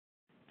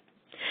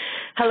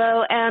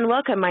Hello and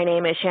welcome. My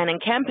name is Shannon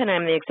Kemp and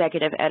I'm the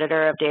Executive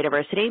Editor of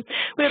DATAVERSITY.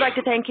 We would like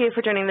to thank you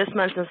for joining this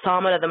month's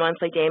installment of the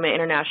monthly DAMA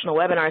International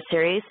Webinar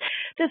Series.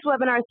 This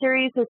webinar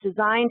series is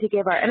designed to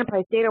give our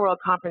Enterprise Data World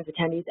Conference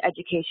attendees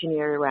education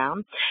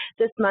year-round.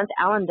 This month,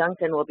 Alan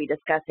Duncan will be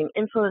discussing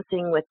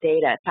influencing with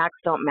data. Facts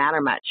don't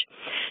matter much.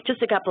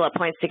 Just a couple of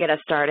points to get us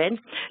started.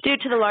 Due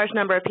to the large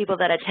number of people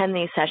that attend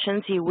these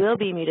sessions, you will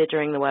be muted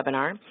during the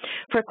webinar.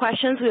 For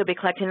questions, we will be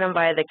collecting them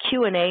via the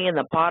Q&A in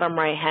the bottom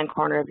right-hand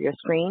corner of your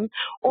screen.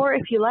 Or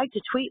if you like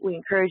to tweet, we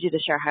encourage you to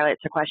share highlights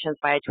or questions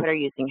via Twitter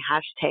using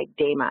hashtag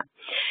DAMA.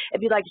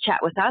 If you'd like to chat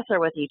with us or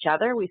with each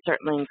other, we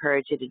certainly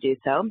encourage you to do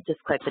so.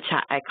 Just click the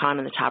chat icon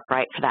in the top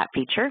right for that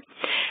feature.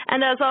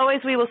 And as always,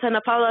 we will send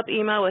a follow-up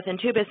email within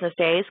 2 business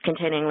days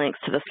containing links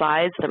to the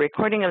slides, the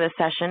recording of the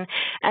session,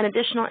 and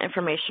additional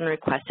information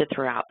requested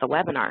throughout the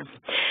webinar.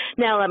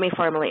 Now let me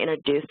formally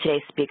introduce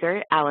today's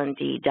speaker, Alan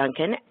D.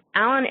 Duncan.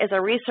 Alan is a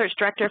research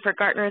director for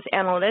Gartner's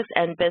Analytics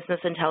and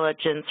Business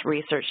Intelligence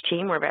Research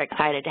Team. We're very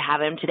excited to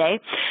have him today.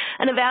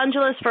 An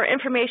evangelist for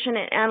information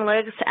and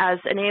analytics as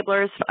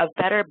enablers of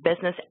better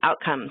business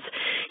outcomes.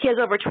 He has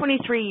over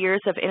 23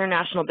 years of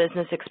international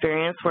business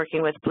experience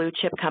working with blue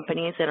chip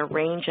companies in a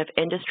range of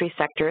industry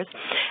sectors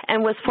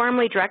and was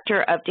formerly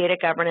director of data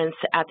governance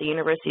at the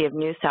University of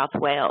New South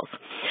Wales.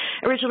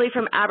 Originally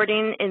from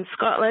Aberdeen in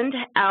Scotland,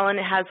 Alan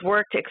has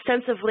worked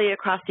extensively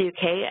across the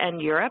UK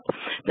and Europe,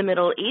 the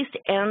Middle East,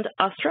 and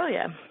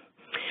Australia.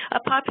 A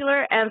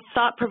popular and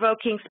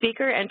thought-provoking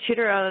speaker and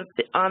tutor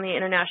on the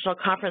international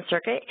conference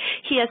circuit,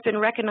 he has been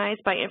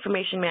recognized by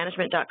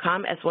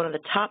informationmanagement.com as one of the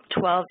top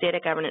 12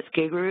 data governance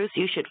gurus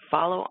you should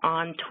follow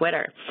on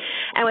Twitter.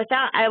 And with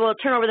that, I will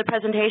turn over the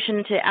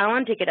presentation to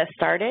Alan to get us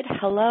started.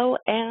 Hello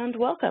and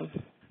welcome.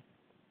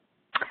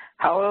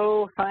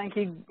 Hello, thank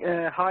you.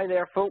 Hi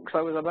there, folks.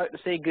 I was about to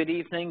say good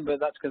evening, but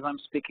that's because I'm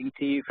speaking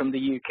to you from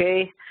the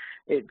UK.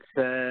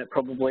 It's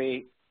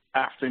probably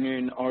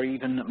afternoon or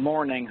even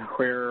morning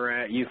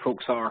where you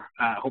folks are.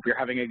 Hope you're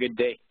having a good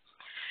day.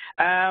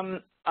 I'm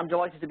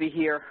delighted to be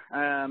here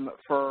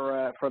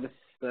for this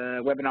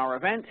webinar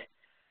event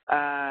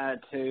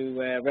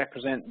to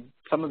represent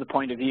some of the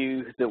point of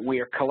view that we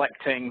are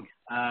collecting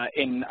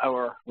in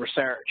our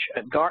research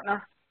at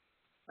Gartner.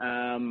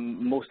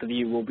 Most of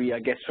you will be, I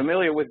guess,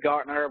 familiar with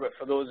Gartner, but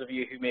for those of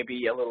you who may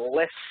be a little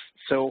less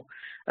so,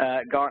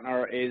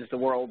 Gartner is the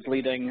world's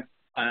leading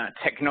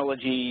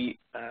technology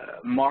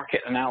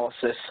market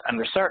analysis and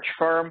research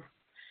firm,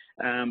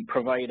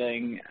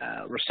 providing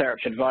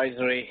research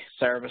advisory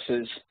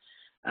services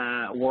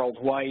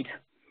worldwide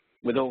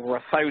with over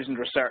 1,000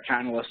 research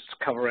analysts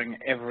covering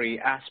every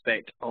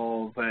aspect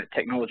of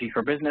technology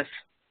for business.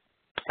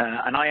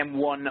 And I am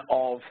one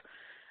of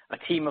a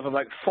team of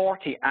about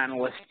 40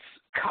 analysts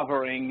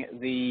covering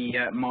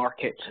the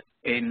market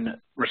in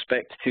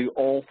respect to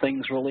all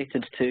things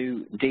related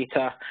to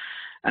data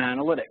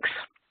analytics.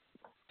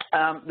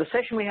 The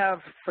session we have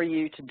for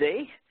you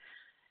today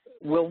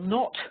will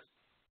not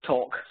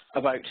talk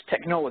about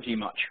technology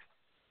much.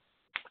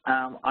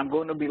 I'm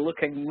going to be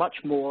looking much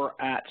more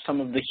at some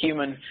of the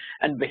human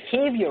and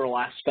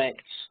behavioral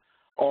aspects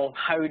of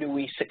how do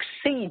we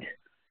succeed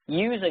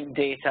using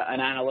data and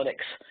analytics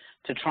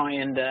to try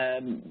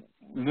and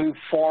move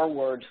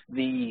forward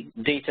the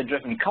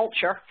data-driven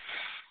culture.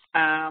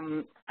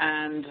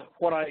 And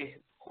what I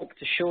hope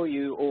to show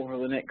you over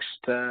the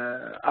next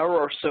hour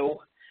or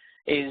so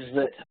is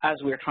that as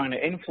we're trying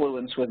to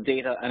influence with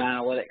data and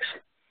analytics,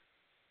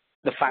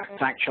 the facts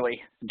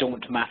actually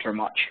don't matter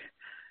much,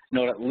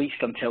 not at least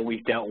until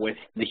we've dealt with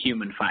the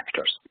human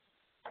factors.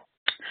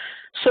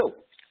 So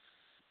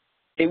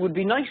it would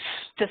be nice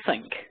to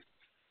think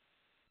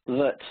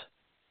that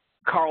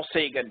Carl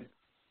Sagan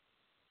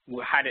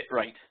had it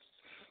right,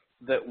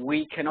 that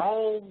we can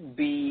all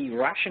be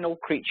rational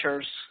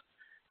creatures,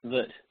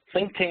 that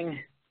thinking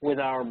with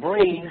our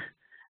brain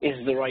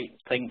is the right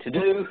thing to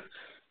do,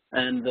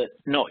 and that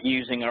not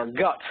using our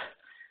gut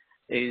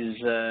is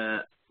the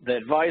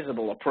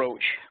advisable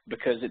approach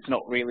because it's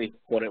not really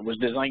what it was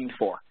designed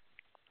for.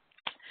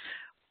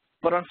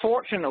 But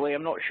unfortunately,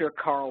 I'm not sure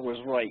Carl was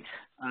right.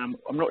 I'm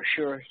not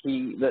sure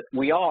that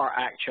we are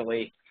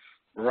actually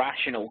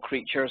rational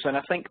creatures, and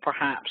I think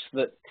perhaps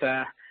that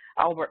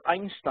Albert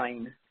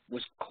Einstein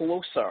was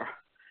closer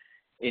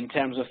in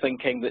terms of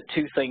thinking that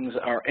two things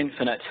are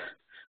infinite,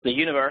 the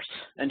universe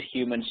and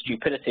human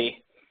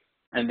stupidity,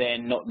 and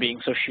then not being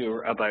so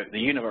sure about the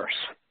universe.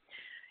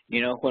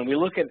 You know, when we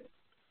look at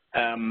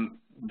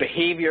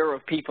behavior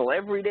of people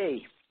every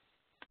day,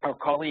 our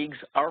colleagues,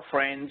 our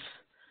friends,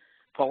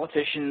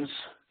 politicians,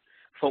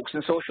 folks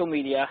in social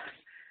media,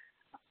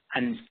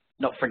 and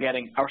not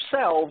forgetting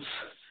ourselves,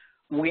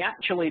 we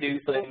actually do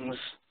things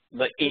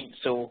that ain't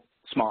so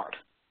smart.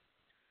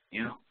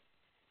 You know,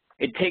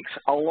 it takes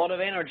a lot of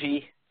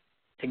energy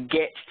to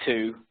get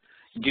to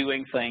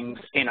doing things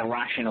in a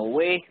rational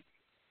way,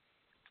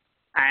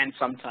 and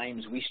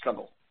sometimes we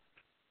struggle.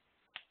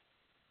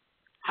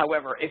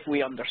 However, if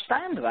we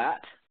understand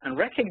that and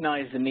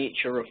recognize the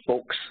nature of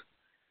folks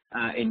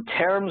in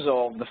terms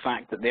of the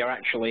fact that they're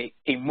actually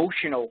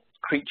emotional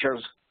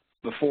creatures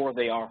before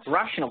they are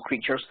rational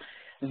creatures,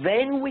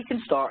 then we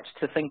can start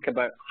to think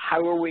about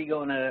how are we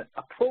going to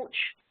approach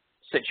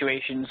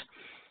situations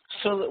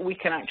so that we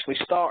can actually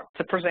start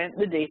to present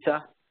the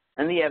data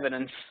and the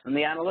evidence and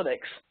the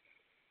analytics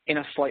in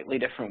a slightly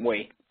different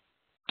way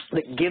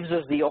that gives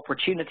us the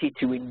opportunity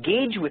to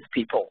engage with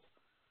people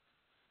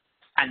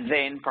and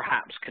then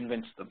perhaps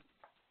convince them.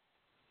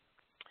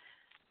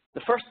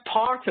 The first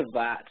part of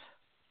that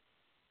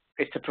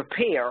is to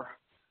prepare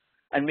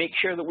and make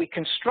sure that we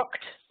construct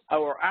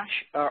our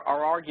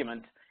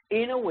argument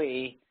in a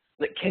way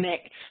that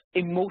connects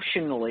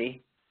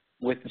emotionally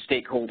with the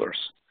stakeholders.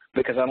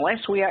 Because unless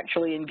we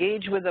actually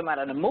engage with them at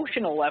an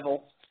emotional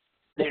level,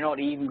 they're not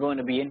even going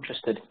to be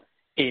interested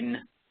in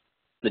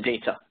the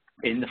data,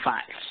 in the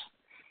facts.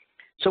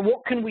 So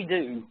what can we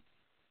do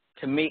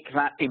to make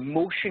that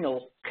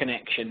emotional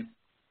connection?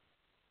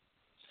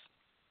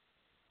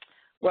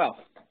 Well,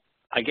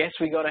 I guess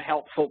we got to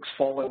help folks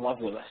fall in love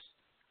with us.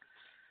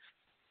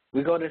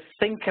 We got to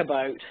think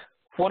about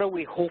what are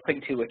we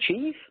hoping to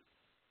achieve?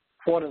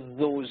 What do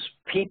those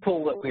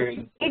people that we're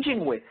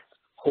engaging with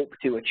hope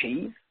to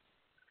achieve?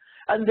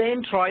 And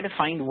then try to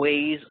find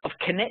ways of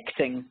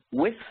connecting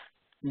with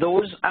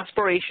those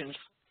aspirations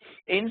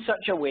in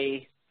such a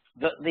way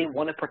that they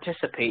want to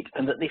participate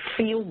and that they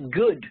feel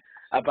good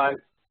about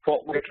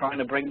what we're trying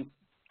to bring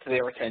to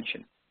their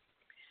attention.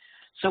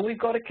 So we've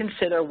got to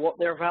consider what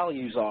their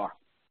values are.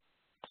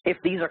 If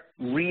these are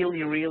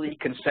really, really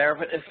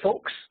conservative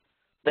folks,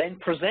 then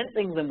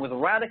presenting them with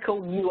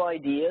radical new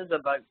ideas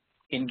about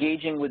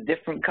engaging with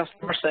different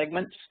customer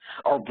segments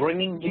or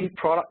bringing new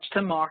products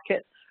to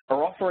market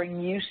or offering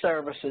new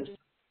services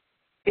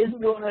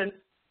isn't going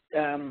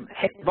to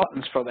hit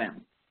buttons for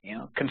them. You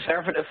know,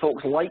 conservative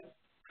folks like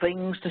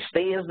things to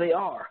stay as they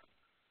are.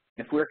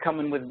 If we're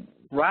coming with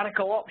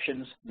radical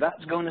options,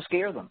 that's going to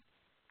scare them.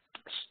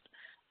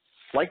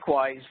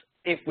 Likewise,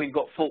 if we've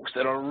got folks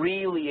that are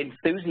really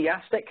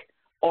enthusiastic,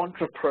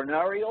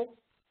 entrepreneurial,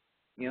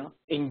 you know,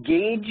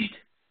 engaged,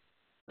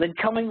 then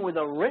coming with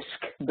a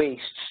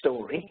risk-based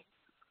story,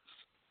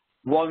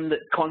 one that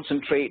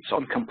concentrates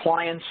on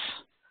compliance,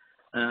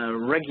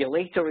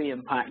 regulatory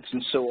impacts,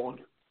 and so on,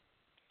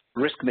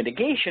 risk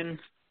mitigation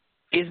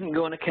isn't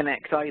going to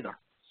connect either.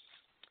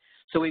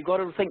 So we've got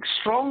to think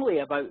strongly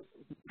about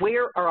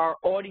where are our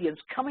audience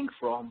coming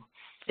from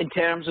in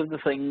terms of the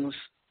things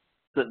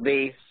that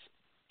they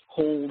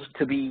hold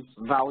to be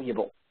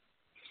valuable,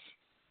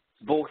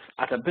 both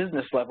at a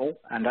business level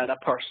and at a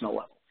personal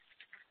level.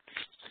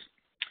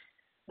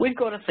 We've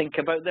got to think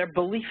about their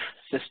belief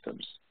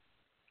systems.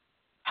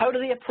 How do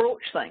they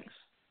approach things?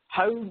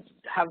 How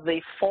have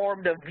they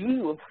formed a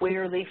view of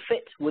where they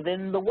fit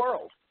within the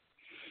world?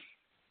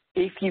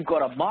 If you've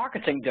got a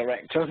marketing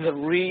director that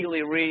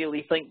really,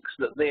 really thinks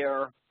that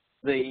they're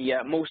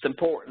the most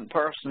important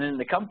person in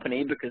the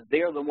company because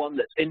they're the one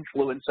that's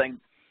influencing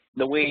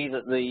the way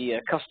that the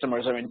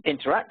customers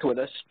interact with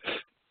us,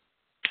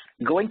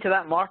 going to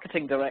that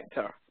marketing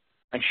director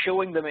and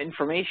showing them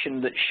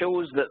information that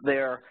shows that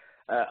their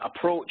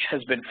approach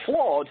has been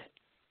flawed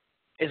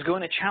is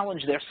going to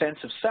challenge their sense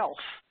of self,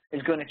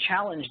 is going to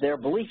challenge their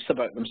beliefs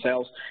about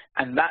themselves,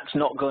 and that's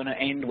not going to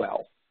end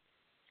well.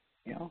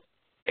 You know,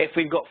 if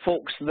we've got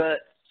folks that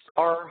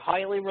are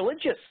highly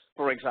religious,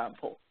 for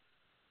example,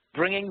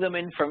 bringing them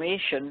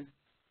information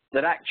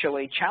that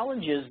actually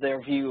challenges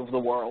their view of the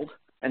world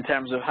in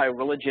terms of how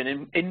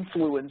religion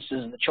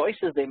influences the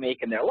choices they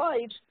make in their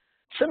lives,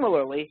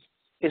 similarly,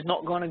 is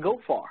not going to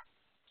go far.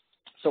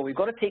 So we've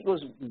got to take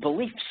those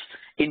beliefs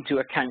into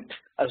account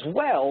as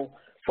well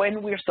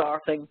when we're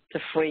starting to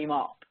frame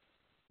up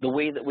the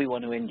way that we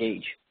want to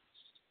engage.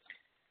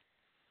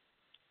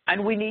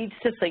 And we need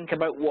to think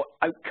about what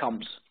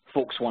outcomes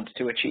folks want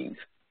to achieve.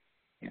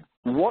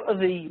 What are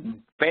the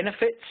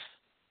benefits,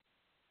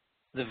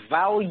 the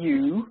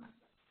value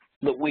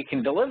that we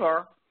can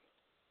deliver?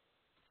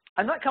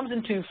 And that comes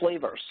in two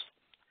flavors.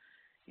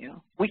 You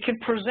know, we can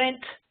present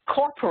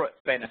corporate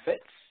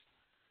benefits,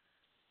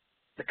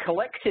 the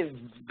collective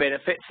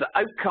benefits, the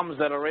outcomes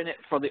that are in it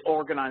for the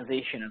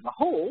organization as a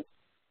whole.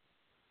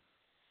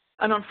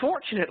 And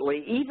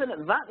unfortunately, even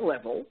at that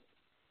level,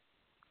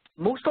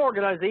 most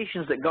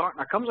organizations that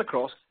Gartner comes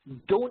across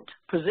don't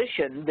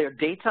position their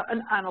data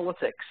and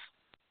analytics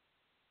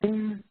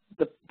in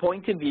the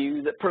point of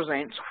view that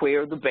presents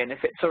where the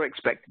benefits are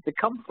expected to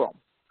come from.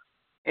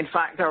 In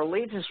fact, our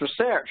latest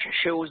research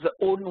shows that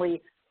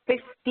only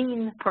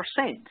 15%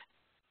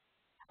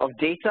 of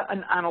data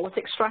and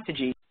analytics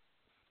strategies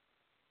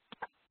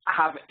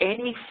have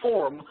any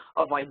form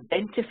of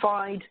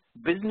identified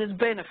business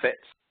benefits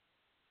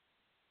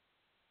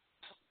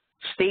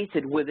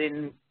stated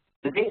within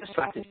the data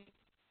strategy.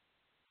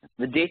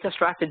 The data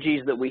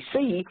strategies that we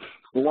see,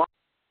 what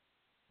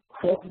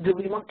do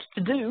we want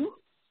to do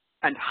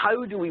and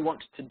how do we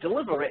want to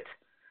deliver it,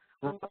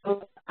 rather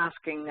than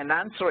asking and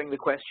answering the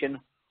question,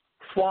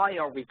 why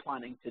are we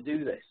planning to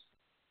do this?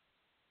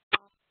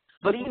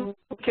 But even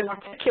if we can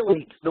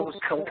articulate those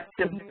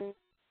collective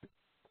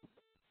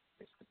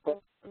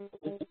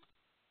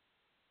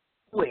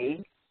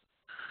way,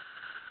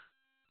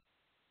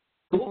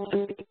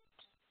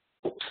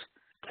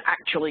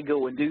 actually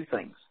go and do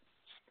things.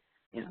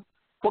 You know,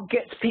 what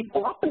gets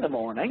people up in the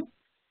morning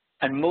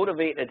and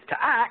motivated to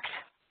act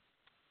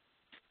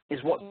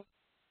is what,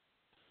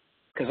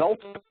 because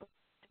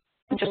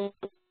ultimately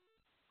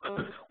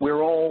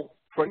we're all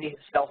pretty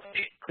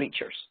selfish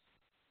creatures.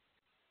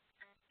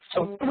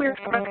 So we're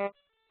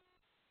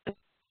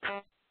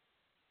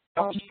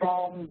comes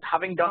from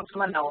having done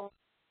some analysis,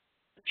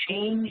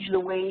 change the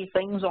way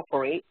things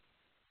operate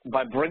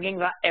by bringing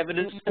that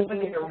evidence to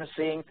bear and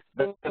saying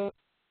that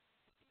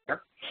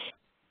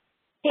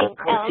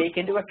take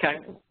into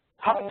account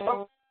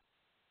how.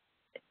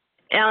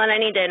 Alan, I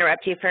need to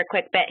interrupt you for a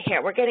quick bit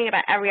here. We're getting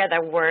about every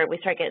other word. We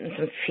start getting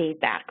some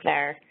feedback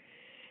there.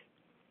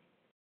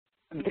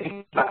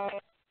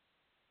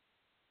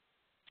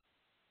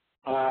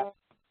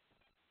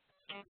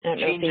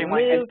 Changing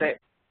my headset.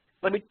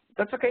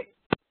 That's okay.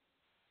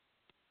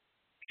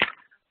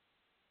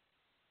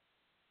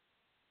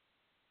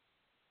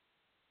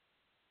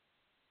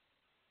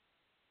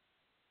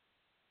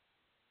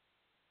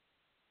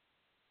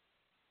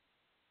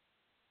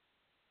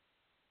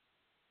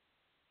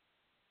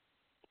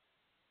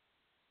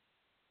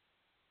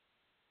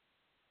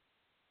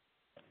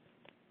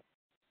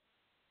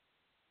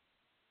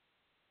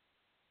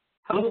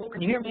 Hello,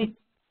 can you hear me?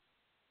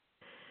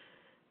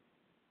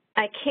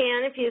 I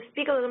can. If you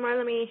speak a little more,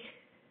 I'm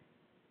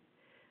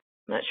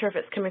not sure if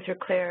it's coming through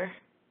clear.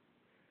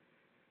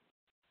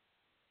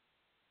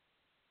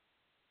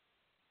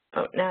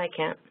 Oh, now I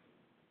can't.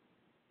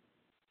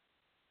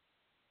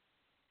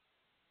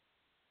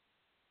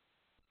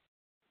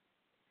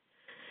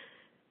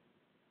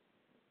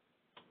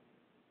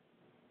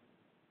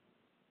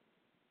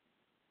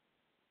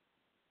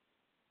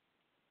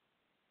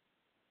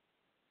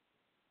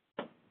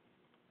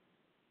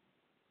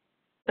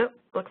 Oh,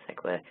 looks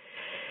like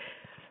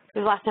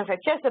we've lost him for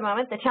just a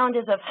moment. The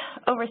challenges of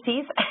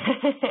overseas.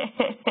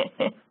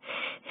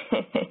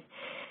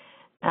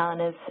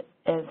 Alan is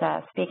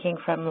speaking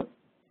from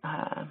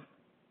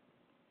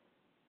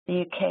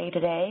the UK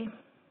today.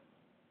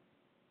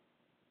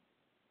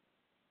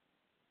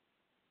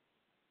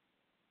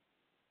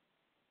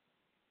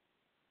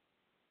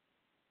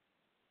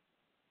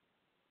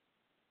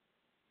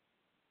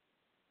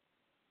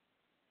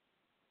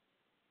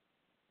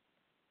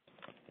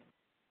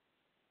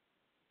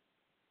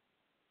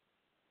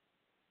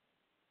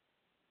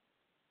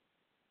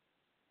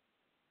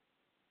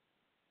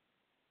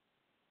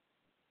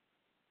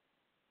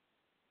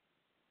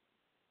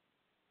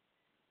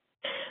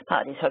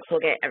 Apologies, folks.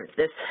 We'll get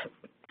this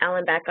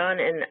Alan back on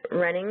and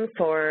running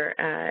for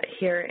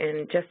here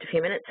in just a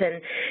few minutes.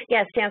 And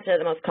yes, to answer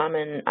the most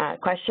common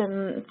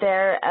question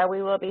there,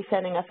 we will be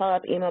sending a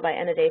follow-up email by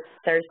end of day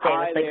Thursday.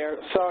 Hi there.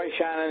 Sorry,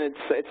 Shannon.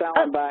 It's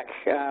Alan back.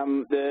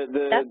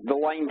 The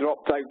line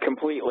dropped out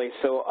completely,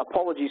 so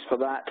apologies for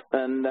that.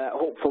 And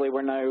hopefully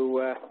we're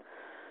now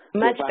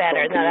much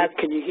better. No,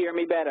 can you hear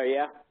me better?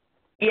 Yeah.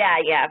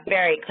 Yeah,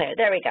 very clear.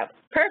 There we go.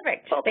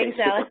 Perfect. Okay, thanks,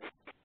 Alan.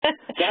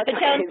 That's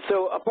okay.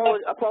 So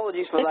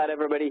apologies for that,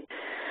 everybody.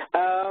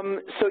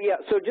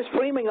 So just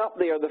framing up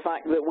there the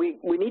fact that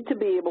we need to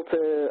be able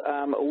to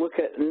look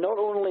at not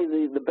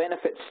only the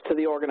benefits to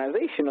the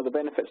organization or the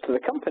benefits to the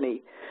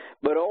company,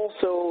 but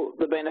also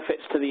the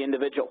benefits to the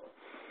individual.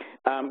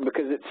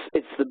 Because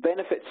it's the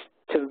benefits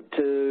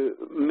to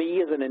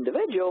me as an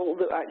individual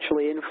that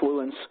actually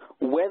influence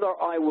whether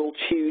I will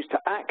choose to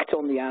act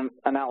on the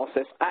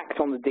analysis, act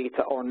on the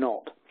data or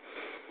not.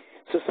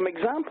 So some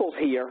examples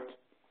here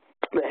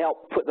that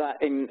help put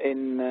that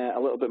in a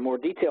little bit more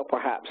detail,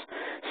 perhaps.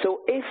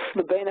 So if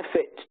the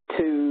benefit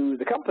to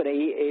the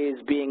company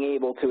is being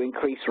able to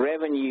increase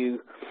revenue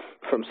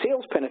from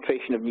sales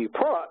penetration of new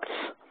products,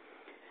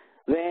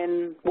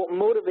 then what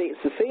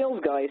motivates the sales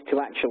guys to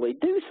actually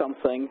do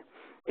something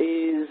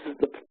is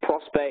the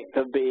prospect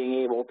of being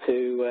able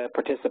to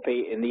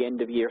participate in the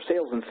end-of-year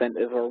sales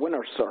incentive or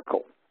winner's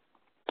circle.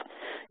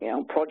 You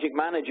know, project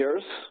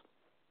managers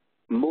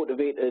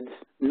motivated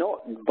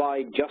not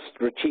by just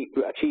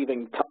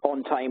achieving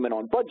on time and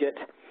on budget,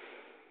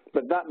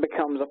 but that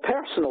becomes a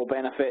personal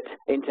benefit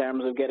in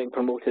terms of getting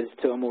promoted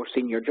to a more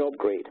senior job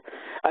grade,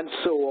 and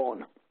so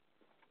on.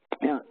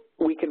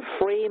 We can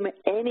frame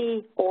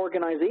any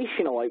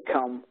organizational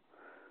outcome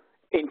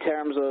in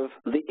terms of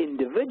the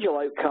individual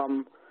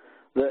outcome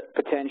that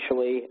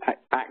potentially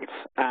acts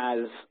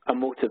as a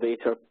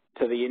motivator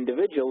to the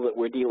individual that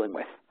we're dealing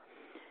with.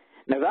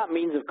 Now, that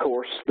means, of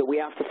course, that we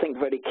have to think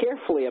very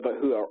carefully about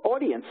who our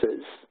audience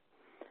is.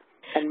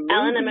 And maybe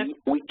Alan, I'm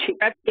you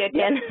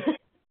again.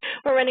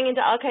 We're running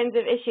into all kinds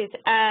of issues.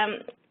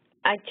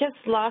 I just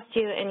lost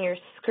you in your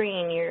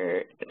screen.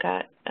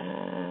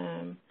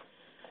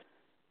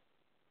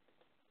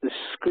 The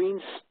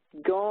screen's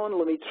gone.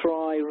 Let me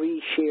try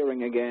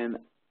resharing again.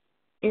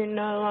 You're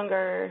no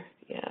longer,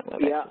 yeah.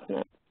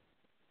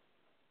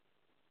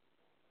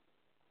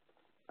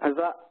 Has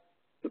that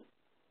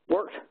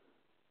worked?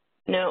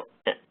 No,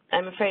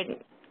 I'm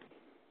afraid.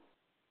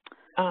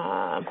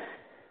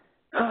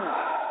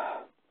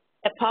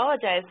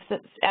 Apologize,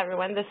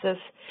 everyone. This is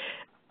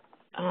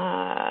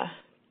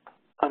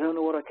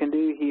I can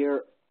do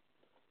here,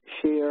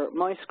 share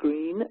my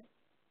screen,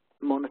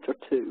 monitor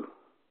 2.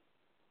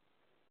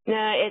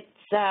 No,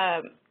 it's,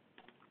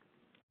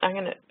 I'm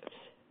going to.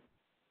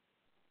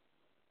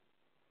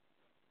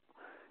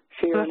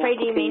 I'm afraid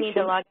you may need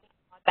to log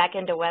back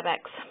into WebEx.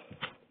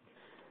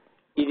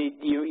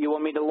 You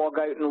want me to log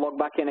out and log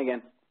back in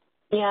again?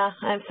 Yeah,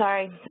 I'm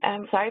sorry.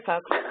 I'm sorry,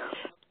 folks.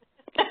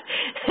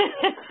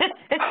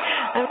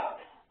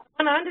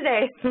 I'm on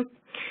today.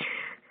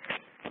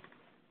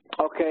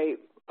 Okay,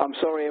 I'm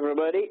sorry,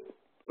 everybody.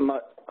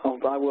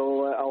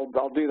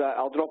 I'll do that.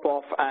 I'll drop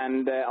off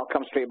and I'll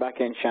come straight back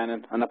in,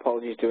 Shannon. And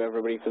apologies to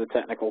everybody for the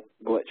technical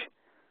glitch.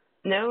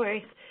 No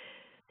worries.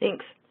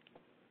 Thanks.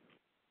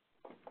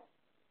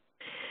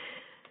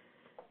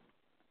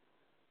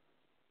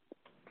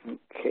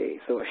 Okay,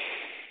 so I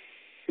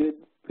should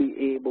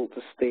be able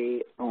to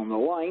stay on the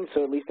line,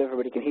 so at least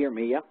everybody can hear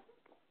me, yeah?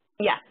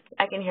 Yeah,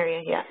 I can hear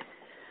you, yeah.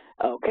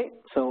 Okay,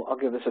 so I'll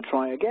give this a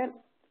try again.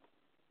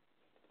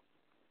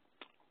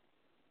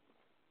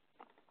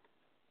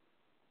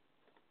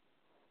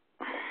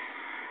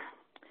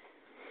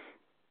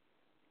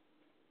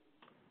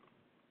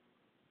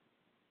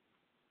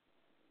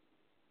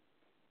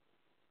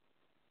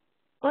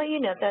 Well,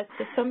 you know, that's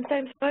just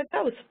sometimes how it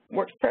goes.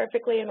 Works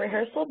perfectly in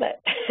rehearsal,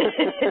 but...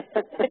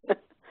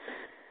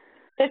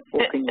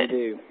 What can you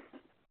do?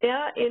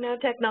 Yeah, you know,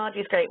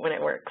 technology's great when it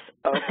works.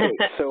 Okay,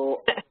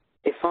 so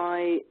if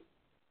I...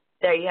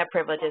 There, you have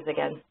privileges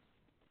again.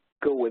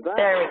 Go with that.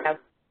 There we go.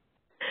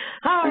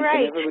 All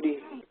right. Everybody,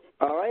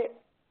 all right?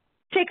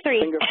 Take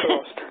 3. Fingers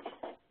crossed.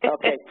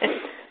 Okay.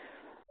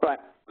 Right.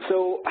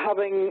 So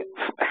having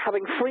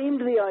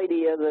framed the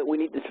idea that we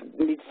need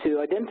to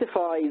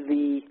identify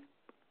the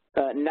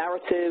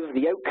narrative,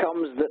 the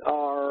outcomes that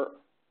are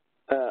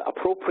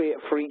appropriate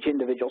for each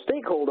individual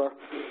stakeholder,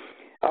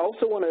 I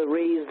also want to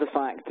raise the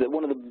fact that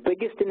one of the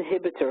biggest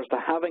inhibitors to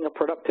having a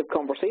productive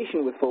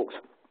conversation with folks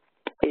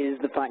is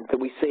the fact that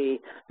we say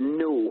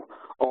no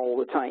all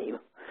the time.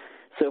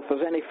 So if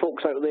there's any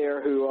folks out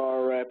there who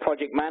are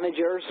project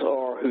managers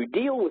or who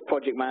deal with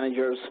project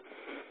managers,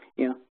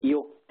 you know,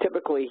 you'll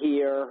typically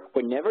hear,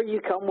 whenever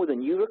you come with a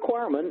new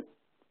requirement,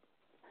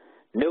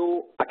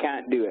 no, I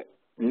can't do it.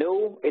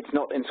 No, it's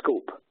not in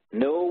scope.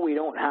 No, we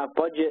don't have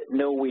budget.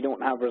 No, we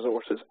don't have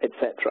resources,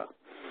 etc.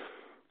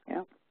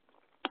 Yeah.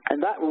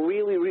 And that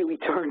really, really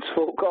turns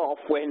folk off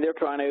when they're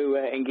trying to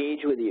engage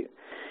with you.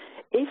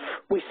 If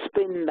we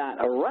spin that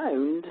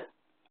around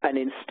and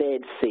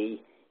instead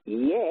say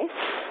yes,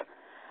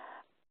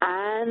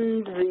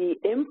 and the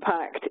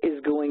impact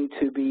is going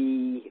to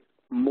be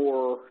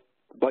more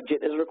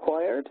budget is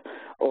required,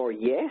 or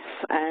yes,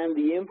 and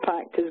the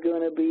impact is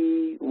going to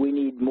be we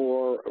need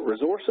more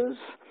resources,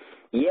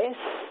 yes,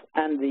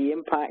 and the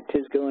impact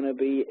is going to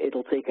be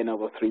it'll take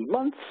another 3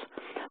 months,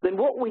 then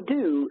what we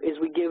do is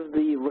we give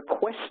the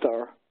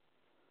requester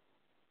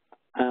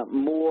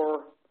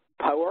more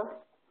power,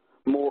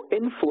 more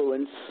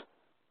influence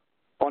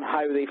on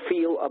how they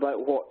feel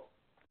about what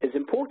is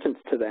important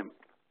to them,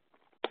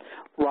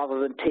 rather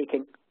than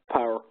taking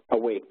power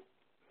away.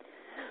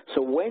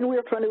 So when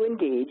we're trying to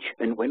engage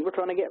and when we're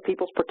trying to get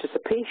people's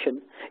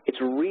participation, it's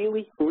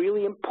really,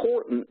 really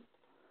important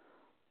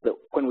that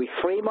when we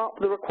frame up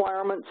the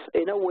requirements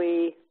in a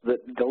way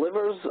that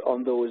delivers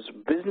on those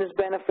business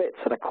benefits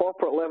at a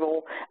corporate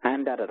level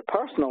and at a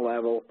personal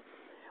level,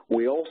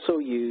 we also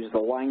use the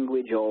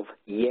language of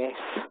yes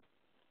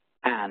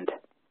and.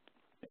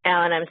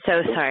 Alan, I'm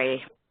so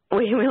sorry.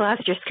 We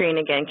lost your screen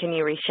again. Can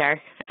you reshare?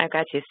 I've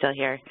got you still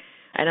here.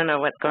 I don't know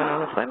what's going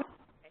on with web.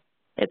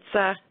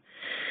 It's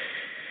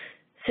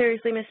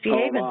seriously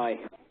misbehaving. Oh my.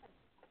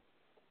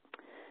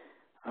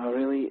 I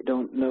really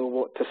don't know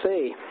what to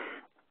say.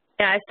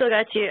 Yeah, I still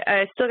got you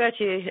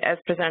as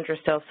presenter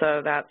still,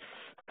 so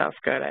that's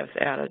good. I've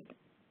added.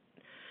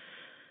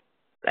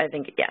 I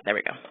think yeah, there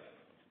we go.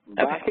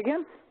 Back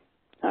again?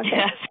 Okay.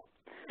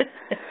 Yes.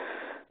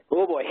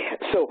 Oh boy.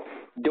 So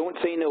don't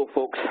say no,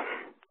 folks.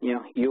 You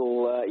know,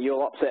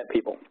 you'll upset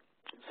people.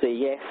 Say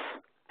yes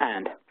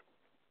and.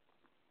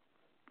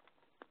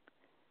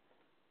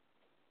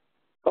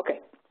 Okay.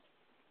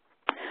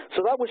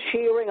 So that was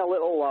sharing a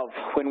little love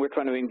when we're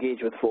trying to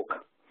engage with folk.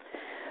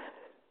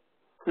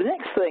 The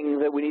next thing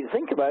that we need to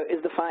think about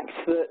is the fact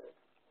that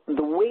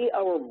the way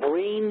our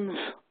brains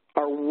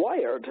are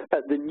wired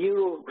at the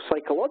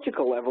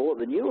neuropsychological level, at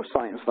the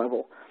neuroscience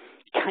level,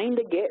 kind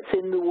of gets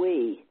in the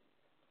way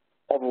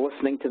of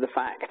listening to the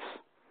facts.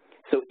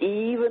 So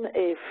even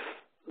if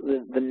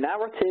the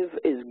narrative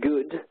is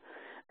good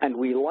and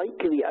we like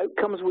the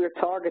outcomes we're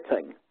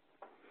targeting,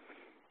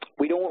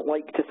 we don't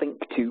like to think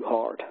too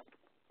hard.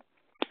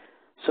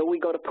 So we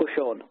got to push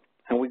on,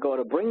 and we got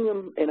to bring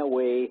them in a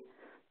way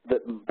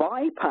that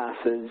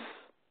bypasses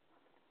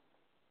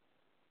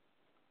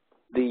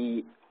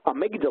the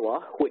amygdala,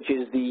 which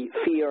is the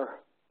fear,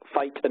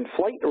 fight, and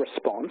flight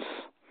response,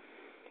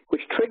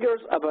 which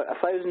triggers about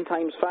 1,000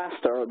 times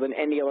faster than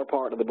any other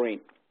part of the brain.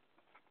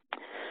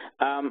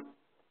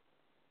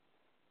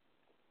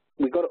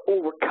 We've got to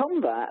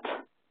overcome that,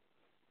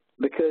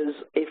 because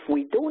if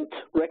we don't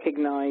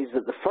recognize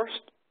that the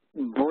first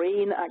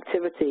brain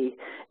activity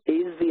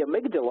is the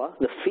amygdala,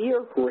 the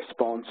fear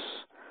response,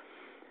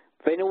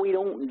 then we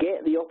don't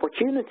get the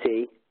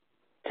opportunity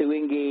to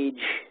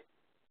engage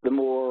the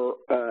more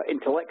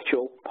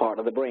intellectual part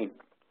of the brain.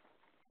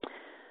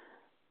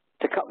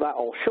 To cut that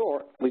all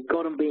short, we've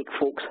got to make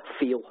folks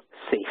feel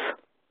safe.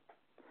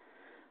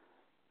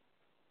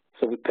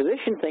 So we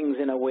position things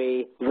in a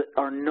way that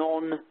are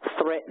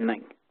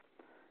non-threatening.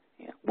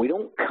 Yeah. We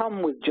don't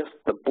come with just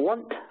the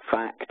blunt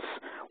facts.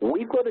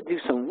 We've got to do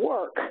some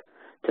work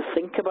to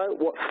think about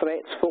what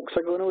threats folks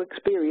are going to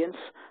experience,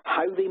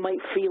 how they might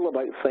feel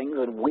about things,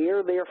 and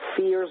where their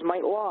fears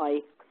might lie,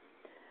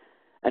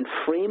 and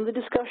frame the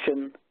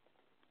discussion,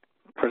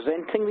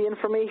 presenting the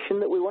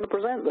information that we want to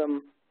present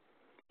them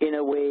in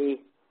a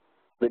way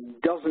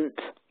that doesn't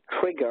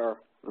trigger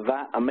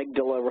that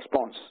amygdala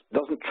response,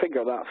 doesn't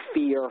trigger that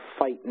fear,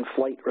 fight, and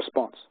flight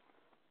response.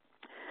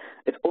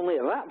 It's only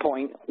at that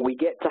point we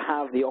get to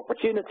have the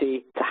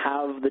opportunity to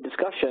have the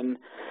discussion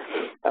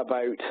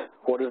about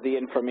what is the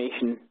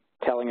information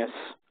telling us,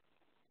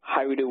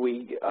 how do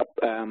we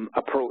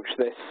approach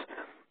this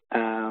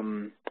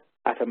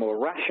at a more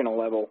rational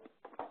level,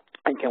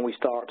 and can we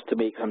start to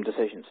make some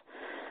decisions.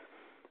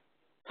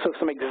 So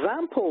some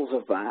examples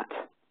of that,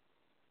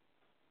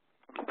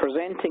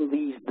 presenting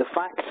the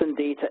facts and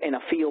data in a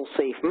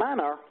feel-safe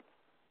manner.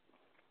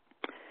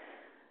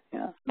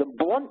 Yeah. The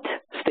blunt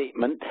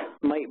statement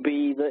might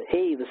be that,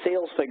 hey, the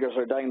sales figures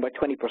are down by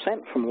 20%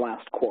 from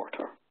last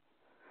quarter.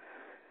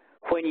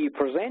 When you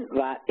present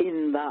that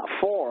in that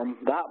form,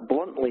 that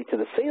bluntly to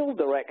the sales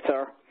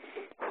director,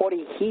 what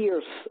he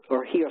hears,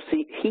 or he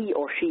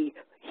or she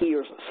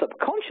hears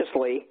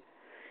subconsciously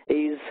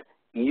is,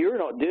 you're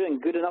not doing a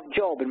good enough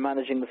job in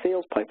managing the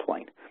sales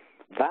pipeline.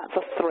 That's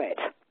a threat.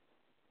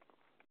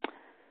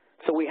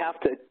 So we have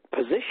to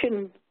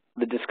position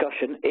the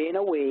discussion in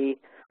a way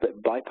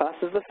that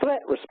bypasses the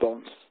threat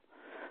response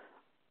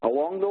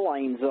along the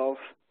lines of,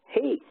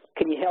 hey,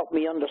 can you help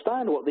me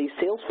understand what these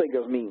sales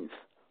figures means?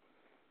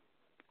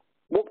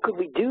 What could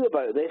we do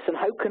about this, and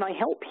how can I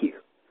help you?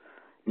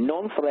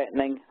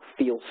 Non-threatening,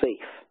 feel safe.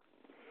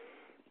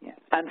 Yeah.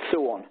 And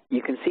so on.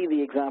 You can see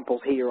the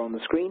examples here on the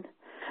screen,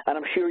 and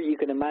I'm sure you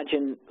can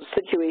imagine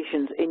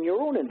situations in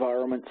your own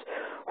environments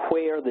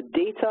where the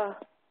data,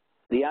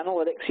 the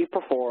analytics you've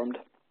performed,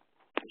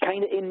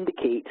 kind of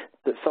indicate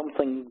that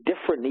something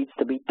different needs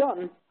to be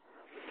done,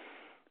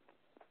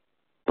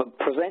 but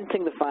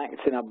presenting the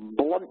facts in a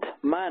blunt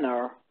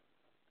manner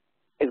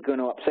is going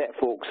to upset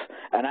folks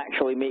and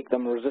actually make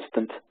them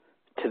resistant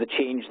to the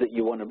change that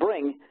you want to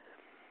bring.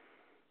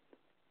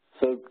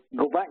 So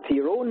go back to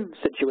your own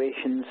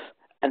situations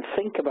and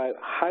think about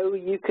how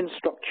you can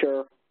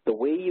structure the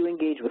way you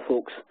engage with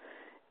folks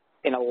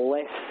in a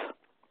less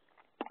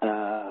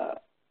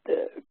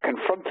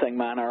confronting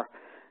manner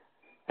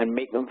and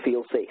make them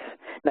feel safe.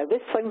 Now, this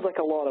sounds like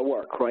a lot of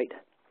work, right?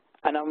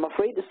 And I'm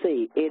afraid to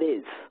say it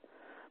is.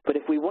 But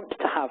if we want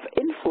to have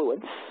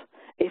influence,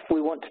 if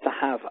we want to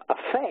have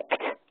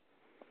effect,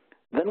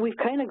 then we've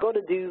kind of got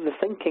to do the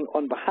thinking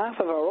on behalf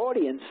of our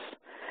audience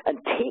and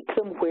take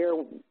them where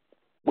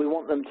we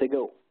want them to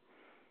go.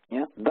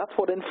 Yeah? That's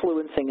what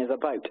influencing is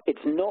about. It's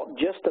not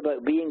just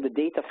about being the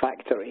data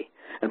factory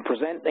and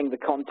presenting the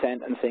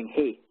content and saying,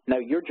 hey, now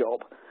your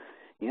job.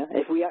 Yeah?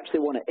 If we actually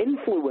want to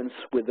influence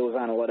with those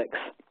analytics,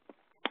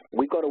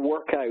 we've got to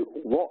work out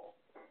what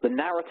the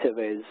narrative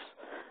is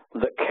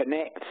that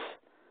connects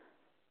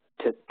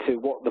to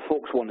what the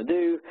folks want to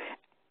do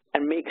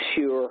and make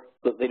sure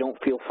that they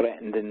don't feel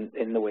threatened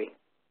in the way.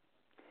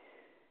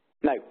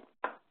 Now,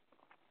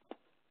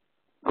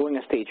 going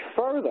a stage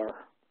further,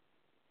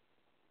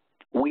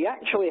 we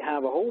actually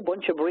have a whole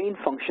bunch of brain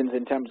functions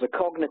in terms of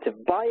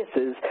cognitive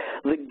biases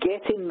that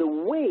get in the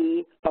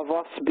way of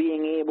us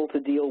being able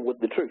to deal with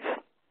the truth.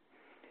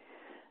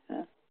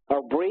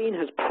 Our brain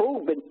has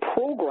been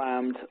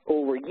programmed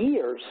over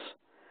years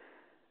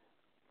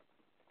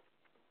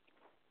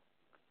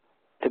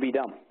to be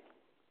dumb.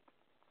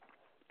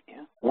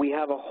 Yeah. We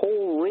have a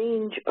whole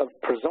range of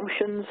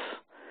presumptions,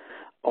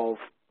 of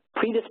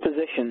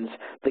predispositions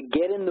that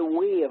get in the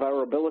way of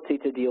our ability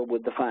to deal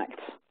with the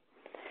facts.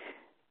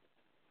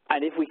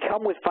 And if we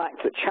come with facts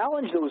that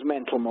challenge those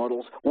mental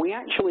models, we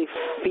actually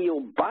feel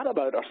bad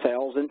about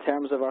ourselves in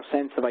terms of our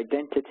sense of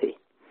identity.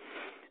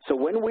 So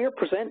when we're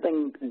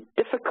presenting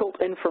difficult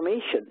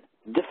information,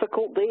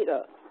 difficult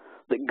data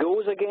that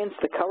goes against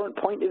the current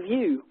point of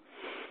view,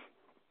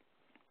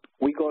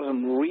 we've got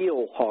some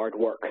real hard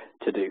work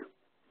to do.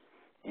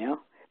 Yeah?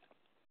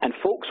 And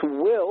folks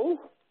will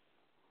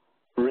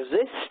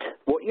resist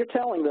what you're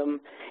telling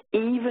them,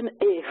 even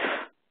if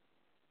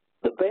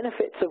the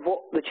benefits of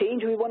what the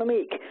change we want to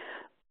make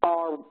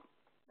are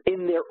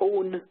in their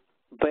own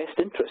best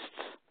interests.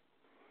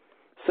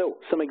 So,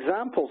 some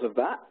examples of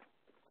that.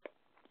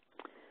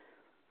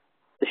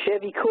 The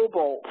Chevy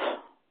Cobalt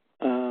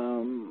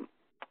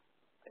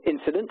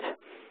incident,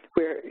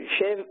 where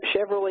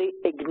Chevrolet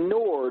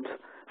ignored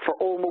for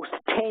almost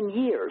 10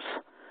 years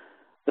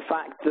the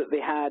fact that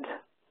they had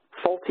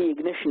faulty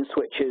ignition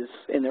switches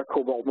in their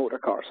Cobalt motor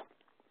cars.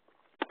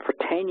 For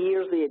 10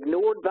 years they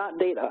ignored that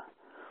data.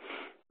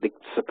 They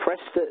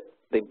suppressed it.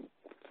 They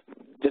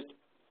just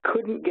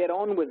couldn't get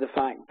on with the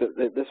fact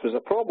that this was a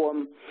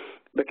problem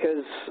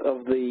because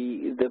of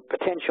the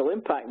potential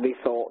impact they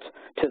thought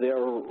to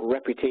their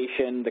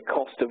reputation, the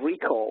cost of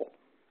recall.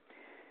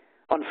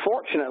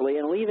 Unfortunately,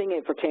 in leaving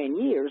it for 10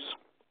 years,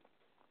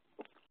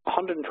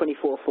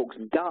 124 folks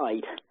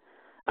died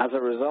as a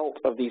result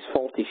of these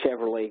faulty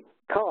Chevrolet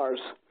cars,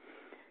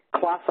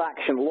 class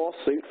action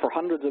lawsuit for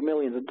hundreds of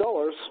millions of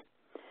dollars,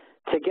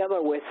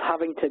 together with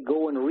having to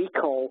go and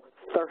recall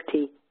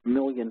 30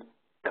 million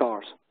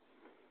cars.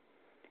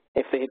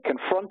 If they had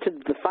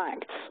confronted the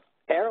facts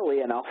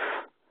early enough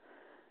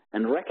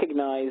and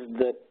recognized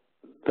that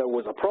there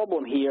was a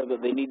problem here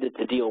that they needed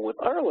to deal with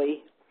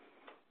early,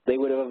 they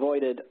would have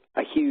avoided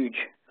a huge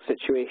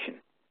situation.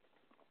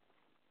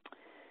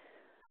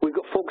 We've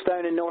got folks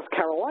down in North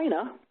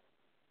Carolina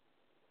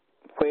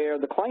where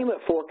the climate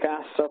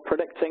forecasts are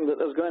predicting that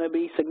there's going to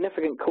be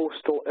significant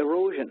coastal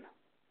erosion.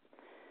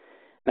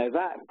 Now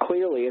that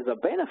clearly is a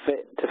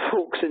benefit to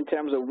folks in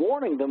terms of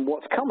warning them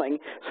what's coming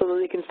so that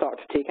they can start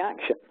to take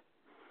action.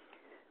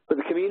 But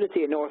the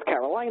community in North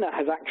Carolina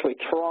has actually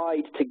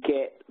tried to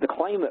get the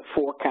climate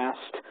forecast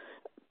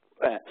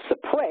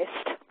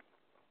suppressed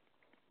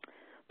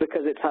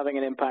because it's having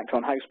an impact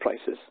on house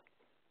prices.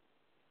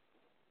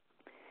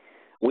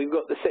 We've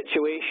got the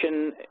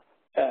situation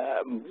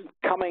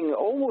coming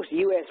almost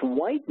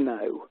US-wide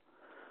now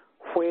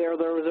where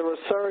there is a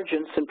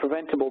resurgence in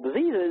preventable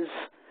diseases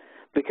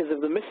because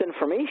of the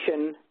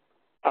misinformation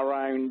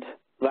around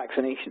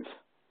vaccinations.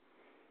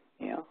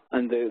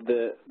 And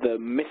the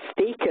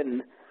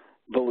mistaken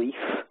belief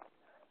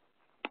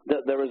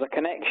that there is a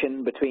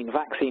connection between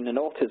vaccine and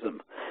autism.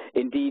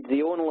 Indeed,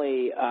 the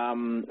only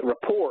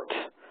report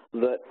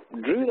that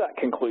drew that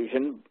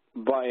conclusion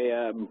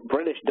by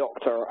British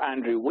doctor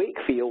Andrew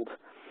Wakefield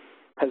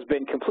has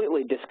been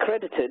completely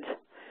discredited,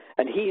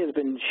 and he has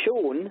been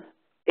shown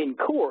in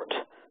court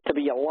to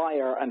be a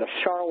liar and a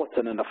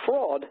charlatan and a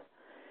fraud,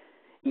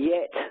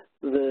 yet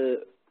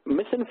the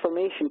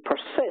misinformation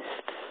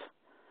persists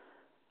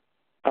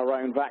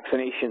around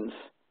vaccinations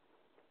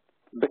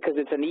because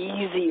it's an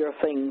easier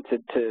thing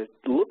to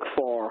look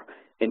for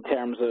in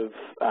terms of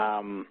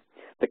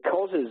the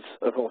causes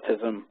of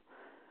autism.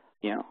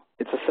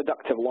 It's a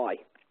seductive lie.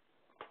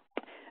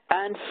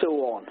 And so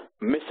on.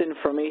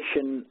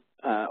 Misinformation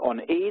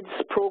on AIDS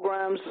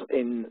programs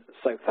in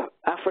South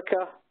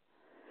Africa,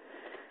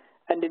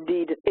 and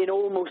indeed in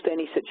almost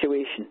any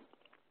situation.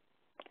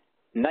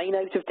 9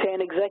 out of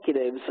 10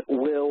 executives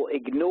will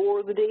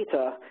ignore the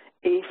data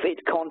if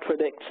it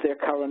contradicts their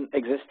current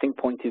existing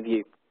point of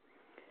view.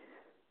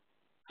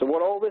 So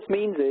what all this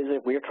means is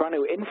if we're trying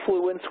to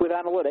influence with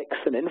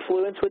analytics and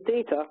influence with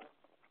data,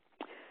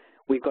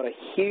 we've got a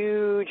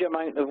huge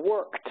amount of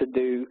work to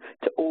do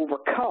to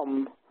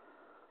overcome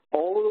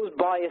all of those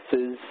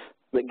biases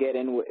that get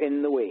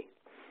in the way.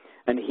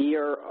 And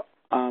here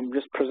I'm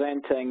just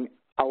presenting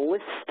a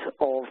list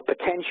of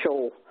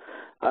potential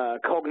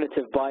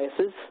cognitive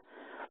biases,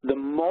 the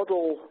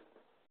model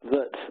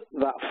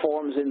that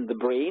forms in the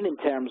brain in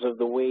terms of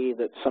the way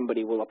that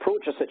somebody will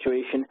approach a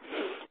situation,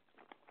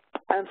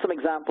 and some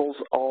examples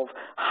of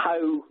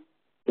how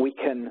we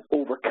can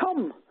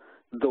overcome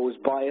those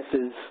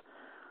biases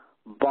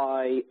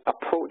by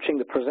approaching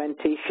the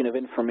presentation of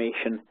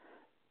information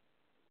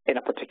in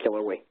a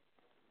particular way.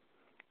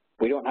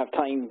 We don't have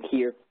time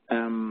here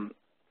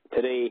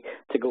today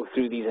to go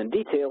through these in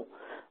detail,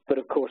 but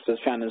of course, as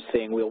Shannon's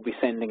saying, we'll be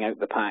sending out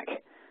the pack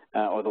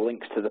or the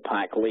links to the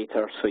pack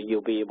later, so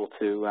you'll be able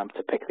to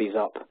pick these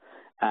up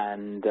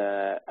and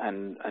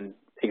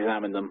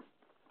examine them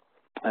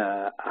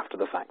after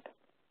the fact.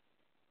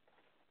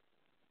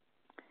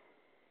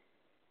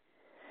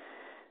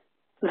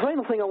 The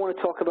final thing I want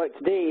to talk about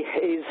today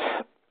is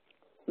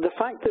the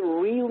fact that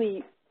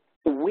really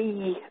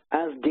we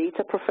as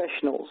data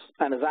professionals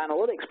and as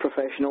analytics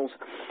professionals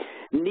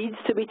needs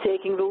to be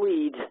taking the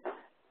lead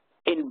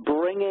in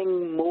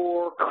bringing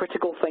more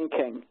critical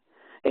thinking,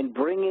 in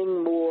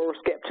bringing more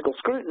skeptical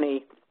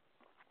scrutiny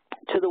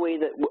to the way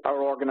that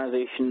our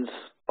organizations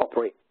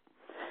operate.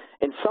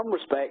 In some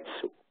respects,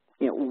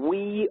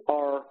 we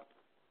are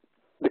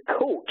the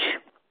coach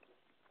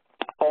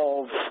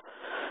of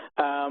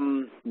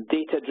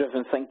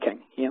data-driven thinking.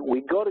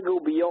 We've got to go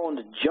beyond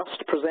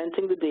just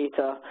presenting the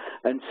data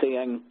and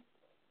saying,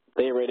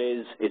 there it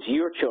is, it's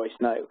your choice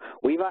now.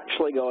 We've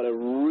actually got to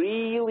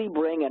really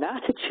bring an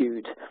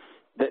attitude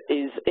that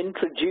is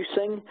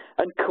introducing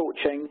and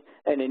coaching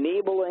and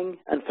enabling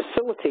and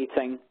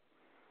facilitating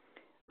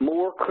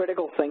more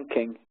critical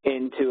thinking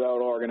into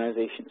our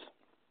organizations.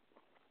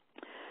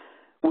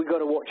 We've got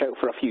to watch out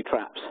for a few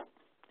traps.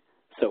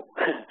 So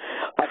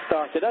I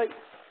started out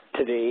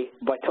today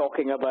by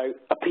talking about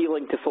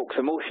appealing to folks'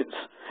 emotions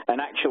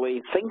and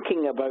actually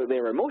thinking about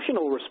their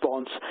emotional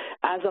response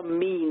as a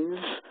means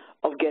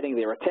of getting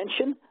their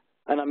attention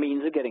and a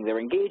means of getting their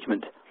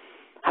engagement.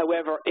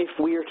 However, if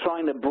we're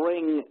trying to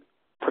bring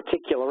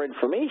particular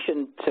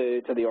information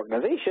to the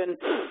organization,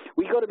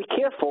 we've got to be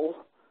careful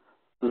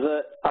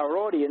that our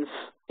audience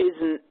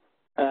isn't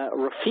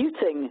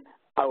refuting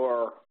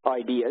our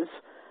ideas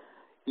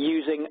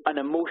using an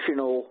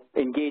emotional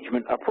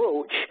engagement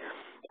approach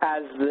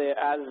as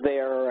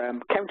their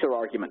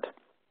counter-argument.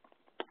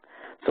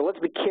 So let's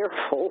be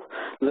careful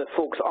that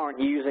folks aren't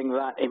using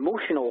that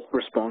emotional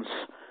response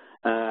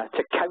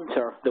to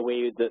counter the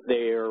way that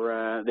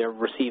they're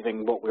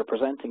receiving what we're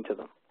presenting to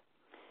them.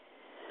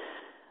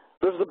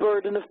 There's the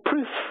burden of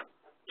proof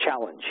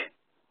challenge,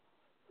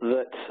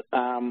 that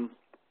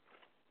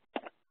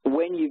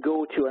when you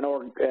go to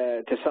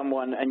to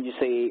someone and you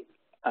say,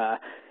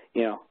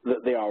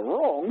 that they are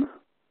wrong,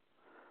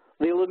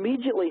 they'll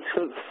immediately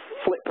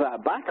flip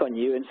that back on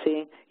you and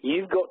say,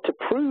 you've got to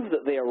prove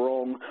that they are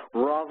wrong,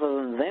 rather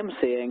than them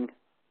saying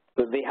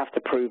that they have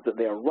to prove that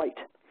they are right.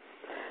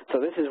 So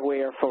this is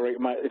where, for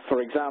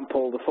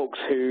example, the folks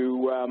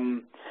who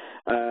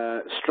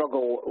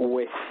struggle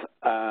with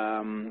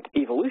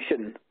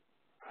evolution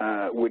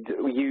would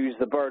use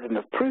the burden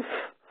of proof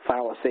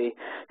fallacy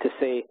to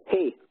say,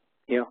 hey,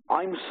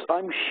 I'm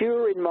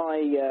sure in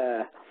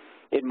my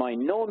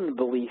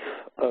non-belief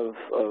of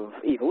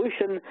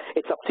evolution,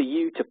 it's up to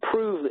you to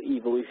prove that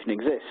evolution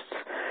exists,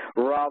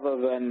 rather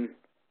than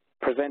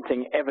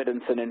presenting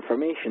evidence and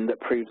information that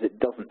proves it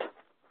doesn't.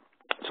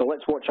 So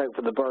let's watch out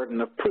for the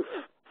burden of proof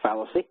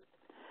fallacy.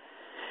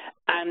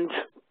 And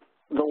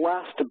the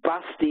last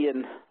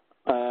bastion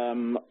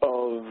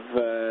of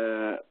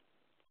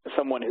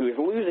someone who is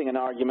losing an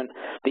argument,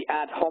 the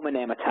ad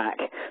hominem attack.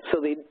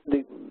 So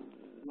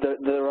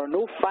there are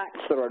no facts,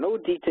 there are no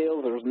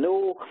details, there's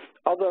no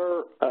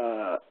other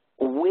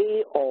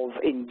way of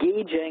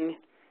engaging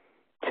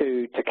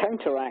to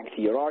counteract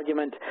your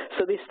argument,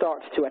 so they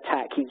start to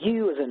attack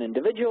you as an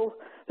individual,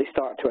 they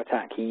start to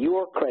attack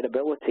your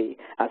credibility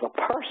as a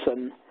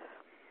person,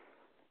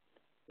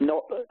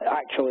 not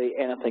actually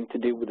anything to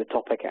do with the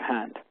topic at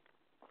hand.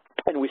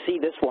 And we see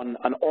this one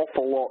an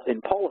awful lot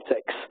in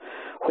politics,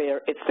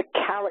 where it's the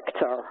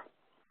character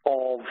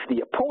of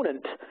the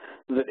opponent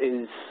that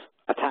is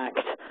attacked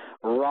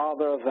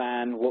rather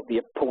than what the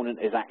opponent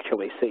is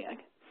actually saying.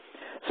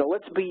 So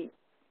let's be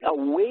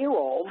aware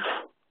of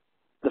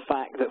the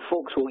fact that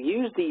folks will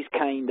use these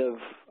kind of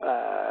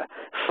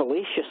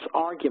fallacious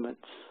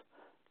arguments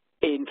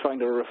in trying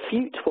to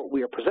refute what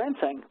we are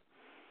presenting,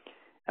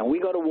 and we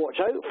got to watch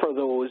out for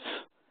those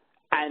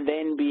and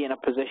then be in a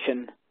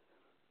position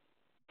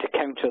to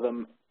counter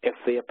them if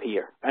they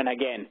appear. And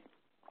again,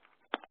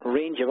 a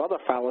range of other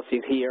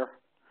fallacies here,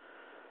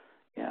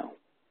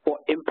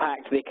 what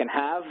impact they can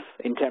have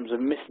in terms of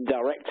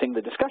misdirecting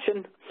the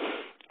discussion,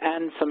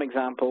 and some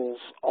examples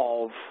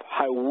of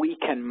how we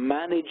can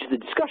manage the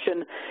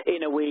discussion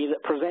in a way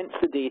that presents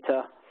the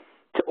data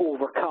to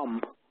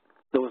overcome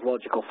those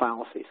logical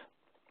fallacies.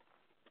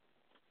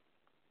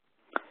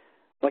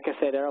 Like I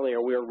said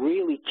earlier, we're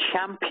really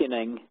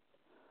championing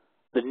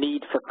the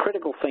need for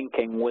critical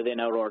thinking within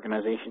our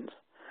organizations.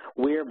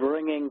 We're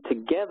bringing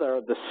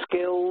together the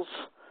skills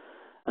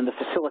and the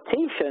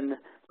facilitation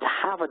to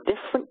have a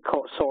different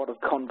sort of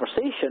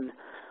conversation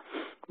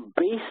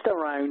based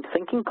around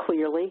thinking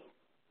clearly,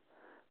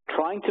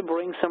 trying to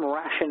bring some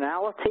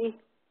rationality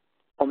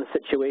on the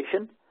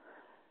situation,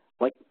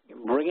 like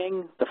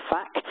bringing the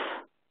facts,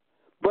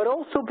 but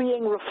also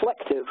being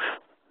reflective,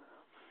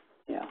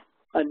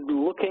 and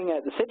looking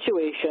at the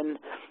situation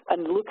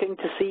and looking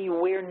to see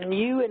where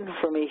new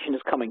information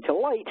is coming to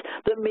light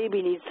that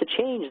maybe needs to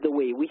change the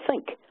way we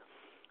think.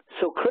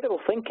 So critical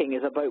thinking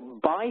is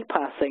about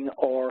bypassing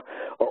or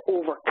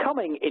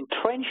overcoming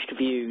entrenched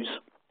views,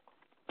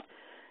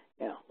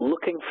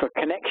 looking for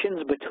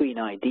connections between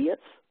ideas,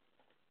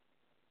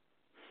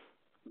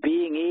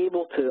 being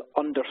able to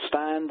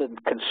understand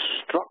and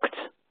construct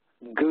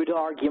good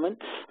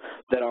arguments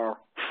that are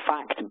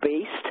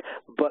fact-based,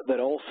 but that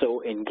also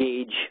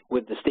engage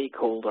with the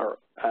stakeholder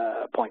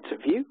points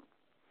of view,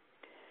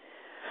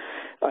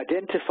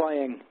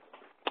 identifying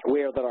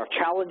where there are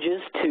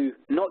challenges to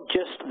not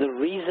just the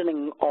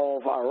reasoning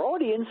of our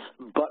audience,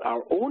 but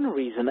our own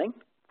reasoning,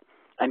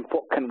 and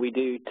what can we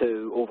do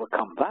to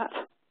overcome that.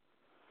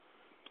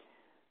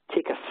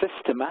 Take a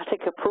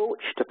systematic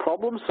approach to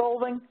problem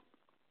solving.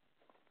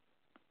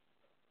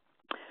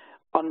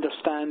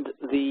 Understand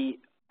the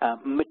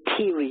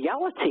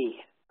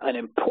materiality and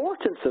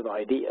importance of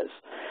ideas.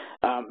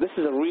 This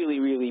is a really,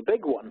 really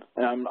big one.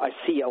 I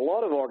see a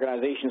lot of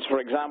organizations, for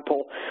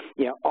example,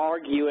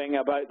 arguing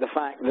about the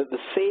fact that the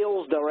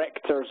sales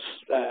director's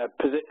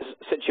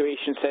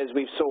situation says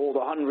we've sold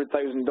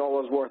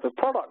 $100,000 worth of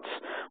products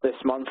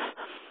this month,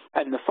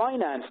 and the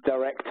finance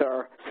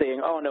director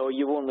saying, oh no,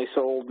 you've only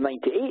sold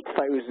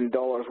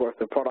 $98,000 worth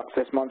of products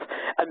this month,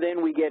 and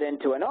then we get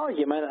into an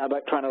argument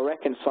about trying to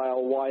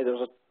reconcile why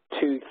there's a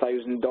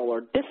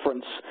 $2,000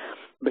 difference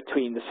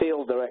between the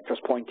sales director's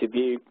point of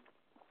view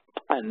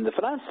and the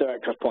finance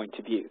director's point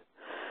of view.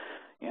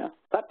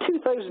 That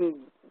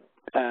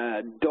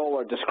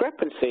 $2,000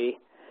 discrepancy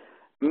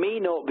may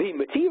not be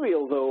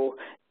material, though,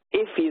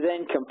 if you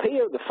then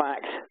compare the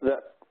fact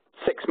that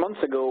 6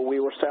 months ago we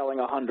were selling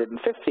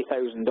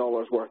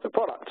 $150,000 worth of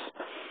products.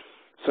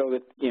 So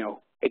that,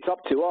 it's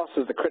up to us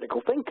as the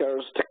critical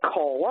thinkers to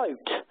call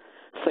out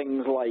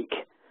things like,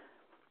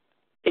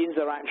 is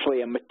there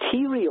actually a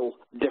material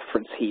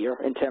difference here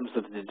in terms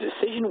of the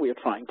decision we're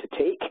trying to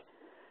take?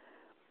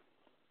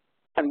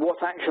 And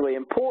what's actually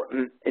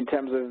important in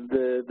terms of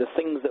the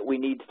things that we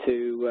need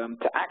to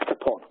act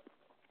upon.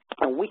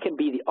 And we can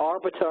be the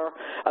arbiter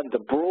and the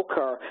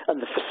broker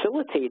and the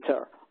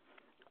facilitator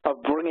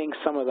of bringing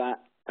some of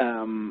that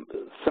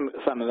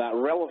some of that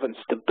relevance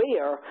to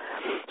bear,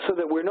 so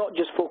that we're not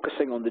just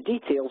focusing on the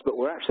details, but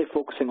we're actually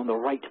focusing on the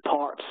right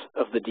parts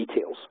of the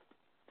details.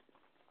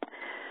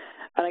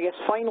 And I guess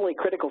finally,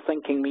 critical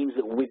thinking means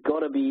that we've got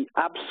to be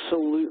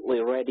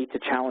absolutely ready to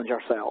challenge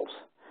ourselves.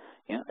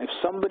 Yeah? If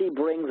somebody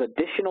brings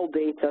additional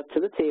data to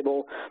the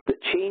table that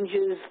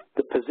changes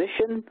the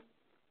position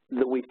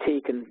that we've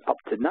taken up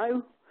to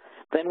now,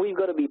 then we've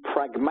got to be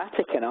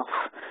pragmatic enough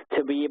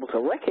to be able to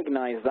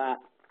recognize that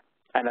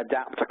and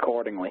adapt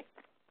accordingly.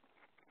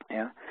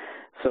 Yeah?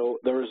 So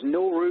there is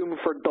no room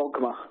for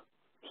dogma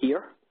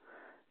here.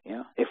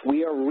 Yeah? If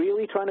we are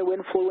really trying to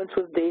influence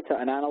with data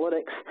and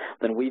analytics,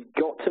 then we've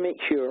got to make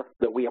sure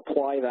that we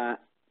apply that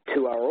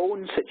to our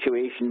own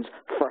situations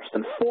first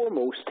and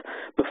foremost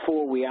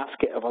before we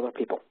ask it of other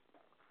people.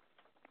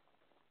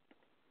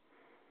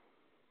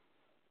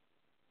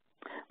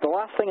 The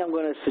last thing I'm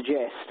going to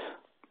suggest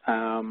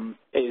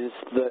is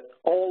that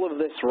all of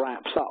this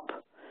wraps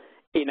up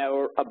in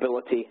our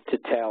ability to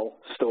tell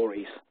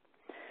stories.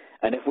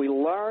 And if we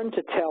learn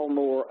to tell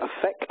more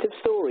effective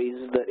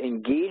stories that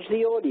engage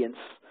the audience,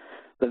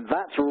 then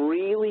that's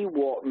really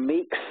what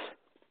makes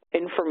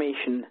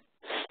information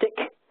stick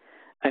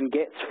and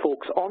gets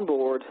folks on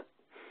board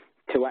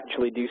to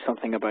actually do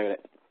something about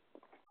it.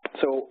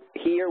 So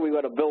here we've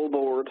got a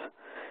billboard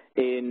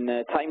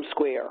in Times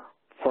Square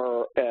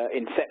for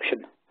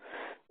Inception,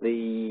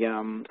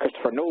 the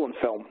Christopher Nolan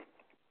film.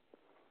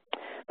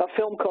 That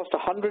film cost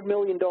 $100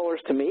 million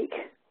to make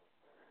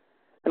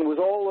and was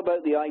all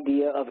about the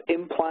idea of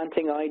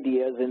implanting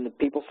ideas in the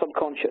people's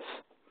subconscious,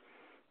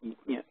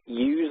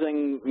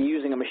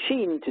 using a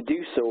machine to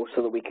do so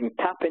that we can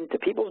tap into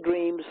people's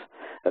dreams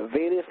at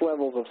various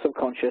levels of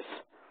subconscious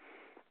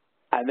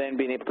and then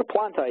being able to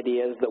plant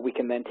ideas that we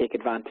can then take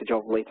advantage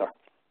of later.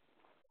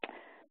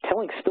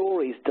 Telling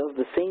stories does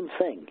the same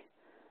thing,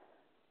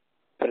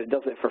 but it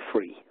does it for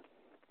free.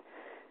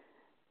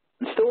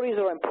 And stories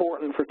are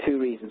important for two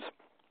reasons.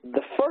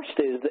 The first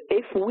is that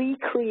if we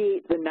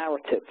create the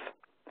narrative,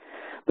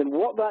 then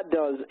what that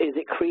does is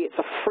it creates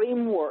a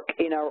framework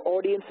in our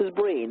audience's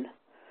brain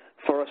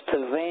for us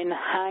to then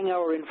hang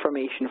our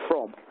information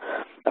from.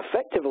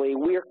 Effectively,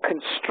 we're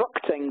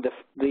constructing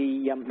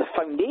the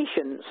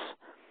foundations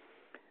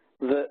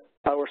that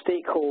our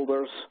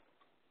stakeholders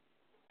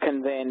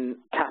can then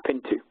tap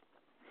into.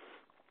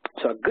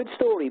 So a good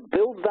story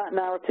builds that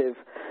narrative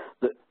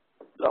that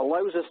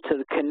allows us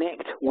to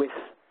connect with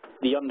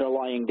the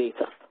underlying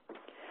data.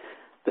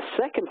 The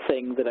second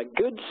thing that a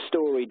good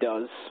story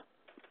does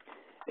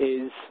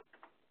is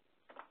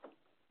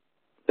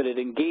that it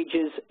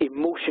engages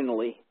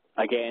emotionally,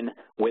 again,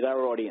 with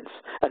our audience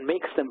and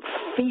makes them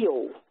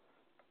feel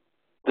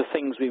the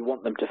things we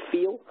want them to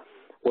feel,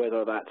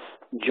 whether that's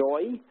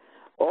joy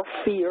or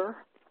fear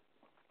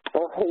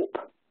or hope.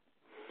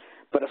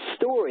 But a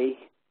story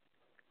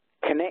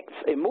connects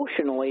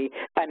emotionally,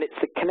 and it's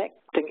the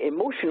connecting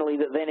emotionally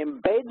that then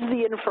embeds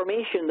the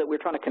information that we're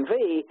trying to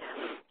convey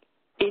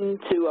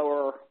into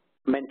our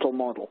mental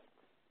model.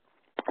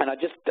 And I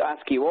just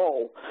ask you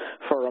all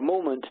for a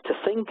moment to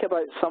think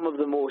about some of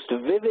the most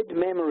vivid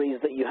memories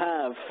that you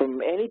have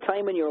from any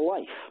time in your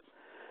life.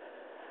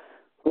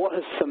 What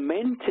has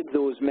cemented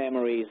those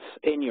memories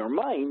in your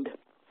mind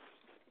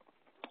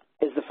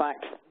is the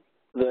fact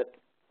that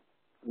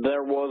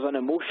there was an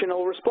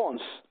emotional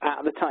response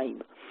at the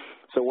time.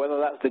 So whether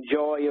that's the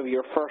joy of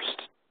your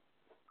first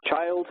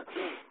child,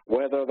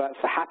 whether that's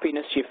the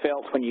happiness you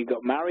felt when you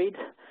got married,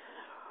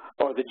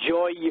 or the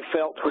joy you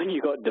felt when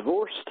you got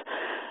divorced,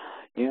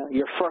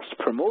 your first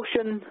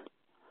promotion,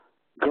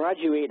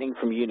 graduating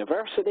from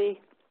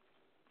university,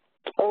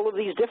 all of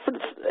these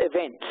different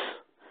events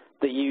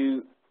that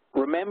you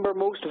remember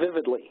most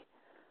vividly,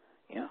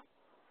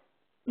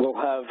 will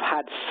have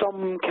had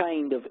some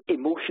kind of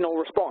emotional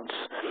response.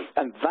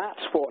 And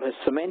that's what has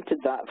cemented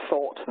that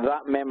thought,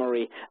 that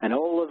memory, and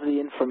all of the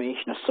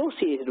information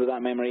associated with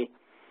that memory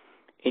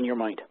in your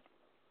mind.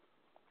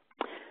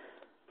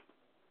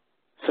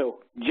 So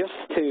just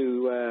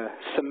to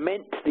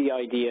cement the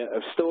idea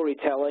of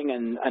storytelling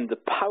and the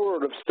power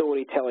of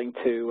storytelling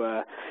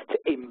to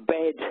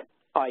embed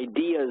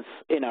ideas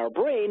in our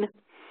brain,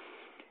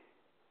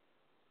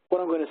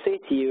 what I'm going to say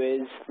to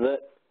you is that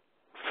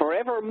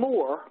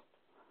forevermore,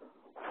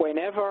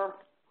 whenever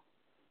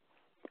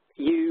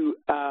you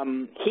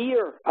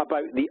hear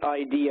about the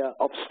idea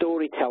of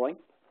storytelling,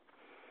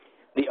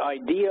 the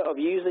idea of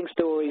using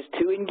stories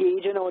to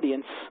engage an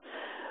audience,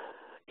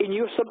 in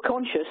your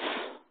subconscious,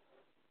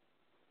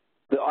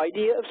 the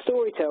idea of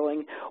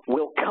storytelling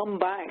will come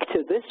back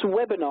to this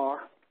webinar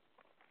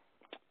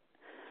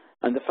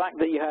and the fact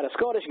that you had a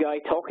Scottish guy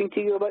talking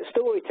to you about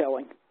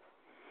storytelling.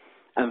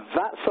 And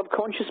that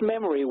subconscious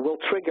memory will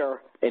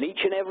trigger in each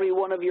and every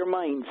one of your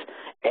minds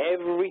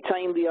every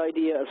time the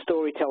idea of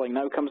storytelling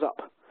now comes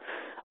up.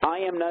 I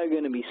am now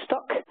going to be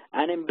stuck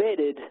and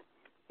embedded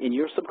in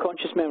your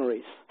subconscious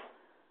memories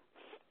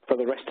for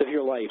the rest of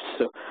your lives.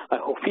 So I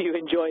hope you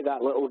enjoy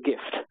that little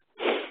gift.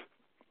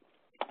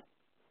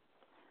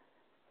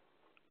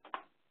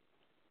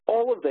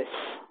 All of this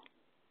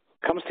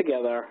comes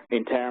together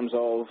in terms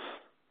of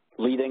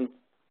leading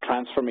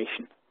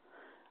transformation,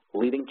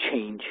 leading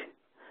change,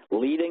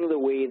 leading the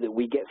way that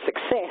we get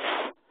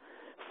success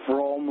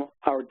from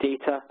our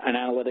data and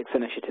analytics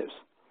initiatives.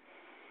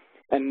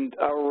 And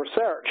our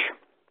research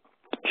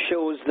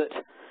shows that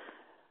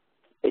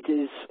it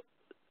is,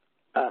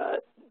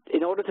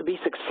 in order to be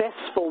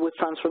successful with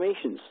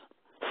transformations,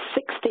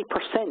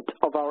 60%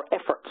 of our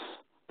efforts,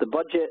 the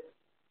budget,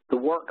 the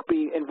work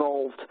being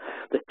involved,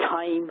 the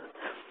time,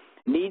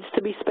 needs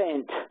to be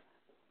spent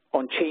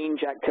on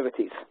change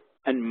activities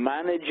and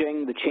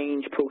managing the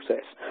change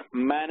process,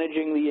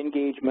 managing the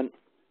engagement,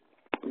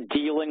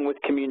 dealing with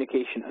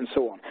communication, and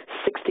so on.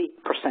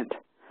 60%.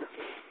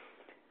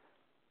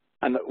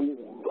 And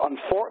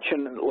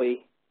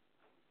unfortunately,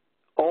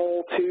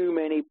 all too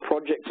many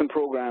projects and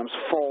programs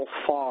fall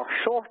far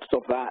short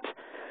of that.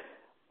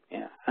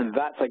 Yeah, and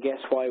that's, I guess,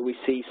 why we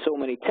see so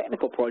many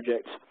technical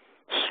projects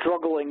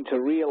struggling to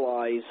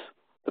realize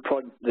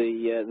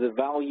the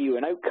value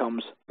and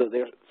outcomes that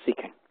they're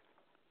seeking.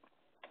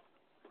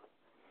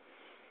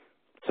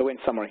 So in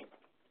summary,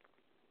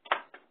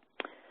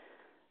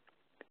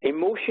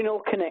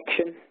 emotional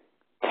connection,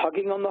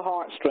 tugging on the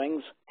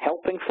heartstrings,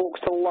 helping folks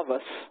to love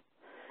us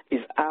is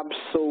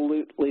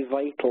absolutely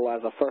vital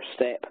as a first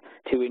step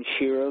to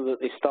ensure that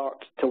they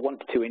start to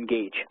want to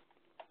engage.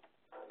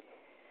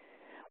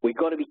 We've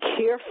got to be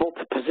careful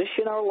to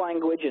position our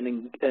language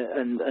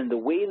and the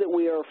way that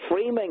we are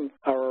framing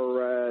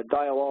our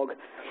dialogue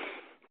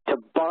to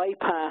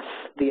bypass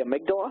the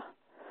amygdala,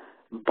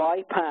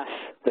 bypass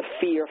the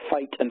fear,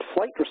 fight, and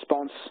flight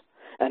response,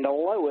 and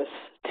allow us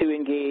to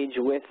engage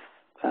with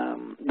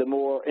the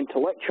more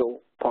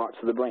intellectual parts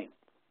of the brain.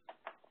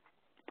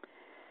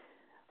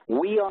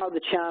 We are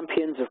the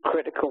champions of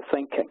critical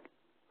thinking.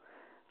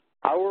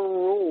 Our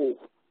role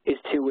is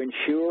to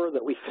ensure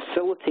that we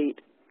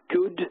facilitate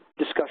good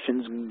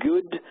discussions,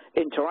 good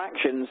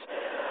interactions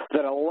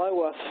that allow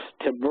us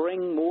to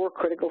bring more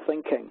critical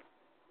thinking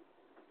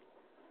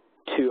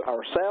to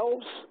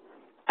ourselves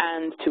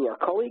and to our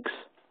colleagues,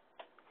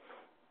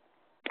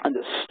 and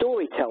that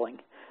storytelling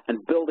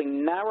and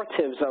building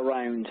narratives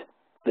around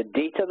the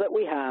data that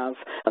we have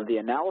and the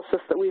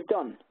analysis that we've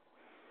done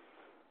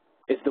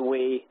is the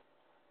way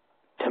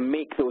to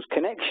make those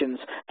connections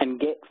and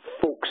get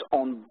folks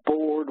on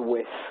board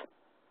with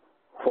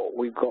what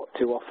we've got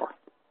to offer.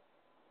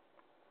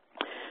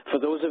 For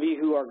those of you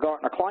who are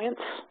Gartner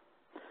clients,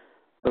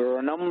 there are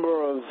a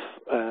number of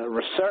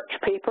research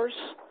papers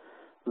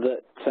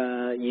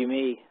that you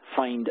may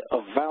find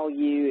of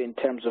value in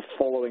terms of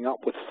following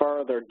up with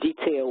further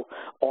detail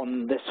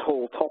on this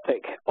whole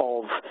topic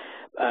of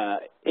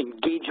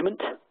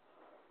engagement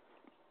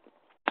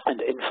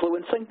and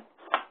influencing.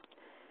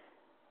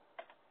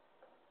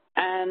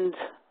 And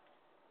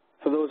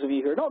for those of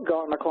you who are not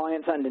Gartner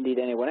clients, and indeed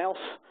anyone else,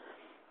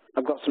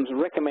 I've got some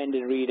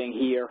recommended reading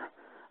here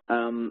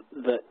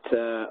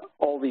that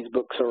all these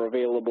books are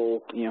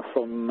available,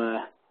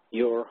 from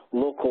your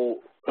local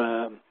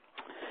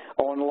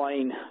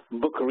online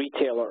book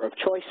retailer of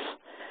choice.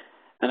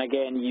 And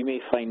again, you may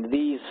find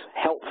these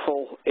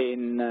helpful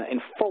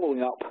in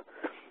following up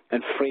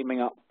and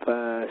framing up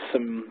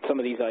some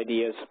of these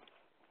ideas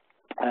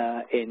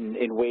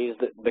in ways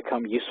that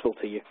become useful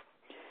to you.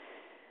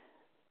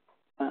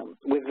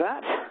 With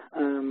that,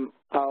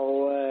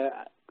 I'll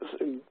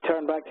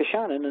turn back to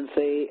Shannon and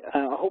say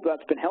I hope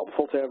that's been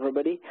helpful to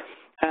everybody.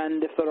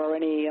 And if there are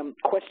any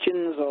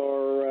questions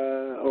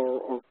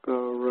or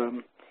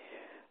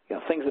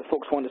things that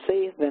folks want to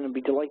say, then I'd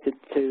be delighted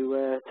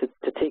to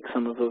take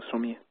some of those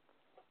from you.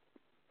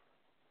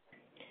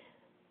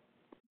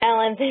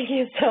 Alan, thank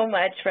you so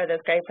much for this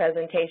great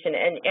presentation,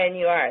 and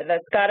you are. The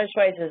Scottish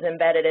voice is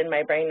embedded in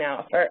my brain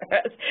now for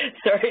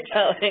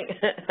storytelling.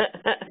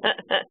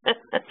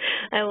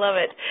 I love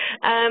it.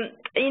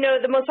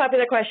 The most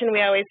popular question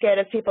we always get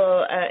is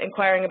people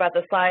inquiring about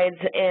the slides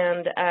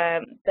and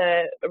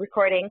the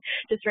recording.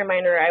 Just a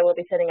reminder, I will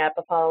be setting up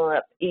a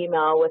follow-up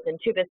email within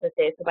 2 business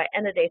days, so by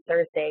end of day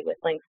Thursday, with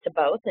links to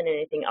both and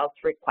anything else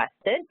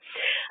requested.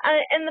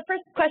 And the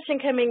first question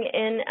coming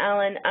in,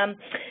 Alan,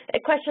 a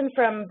question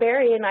from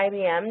Barry in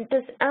IBM.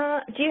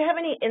 Do you have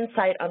any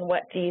insight on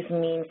what these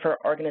mean for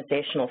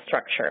organizational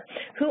structure?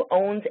 Who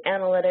owns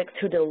analytics?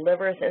 Who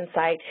delivers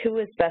insight? Who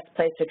is best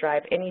placed to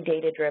drive any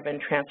data-driven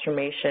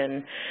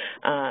transformation,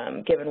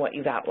 given what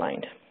you've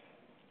outlined?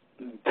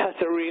 That's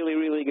a really,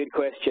 really good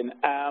question.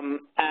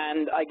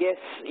 And I guess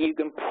you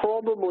can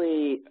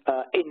probably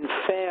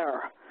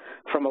infer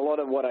from a lot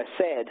of what I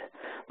said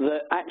that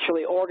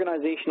actually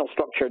organizational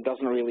structure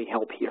doesn't really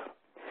help here.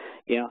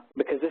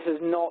 because this is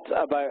not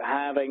about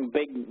having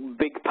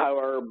big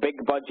power,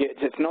 big budgets.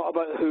 It's not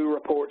about who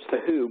reports to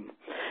whom.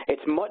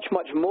 It's much,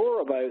 much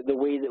more about the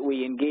way that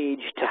we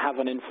engage to have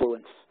an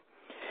influence.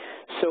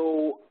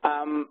 So,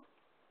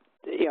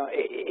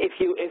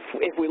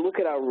 if we look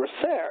at our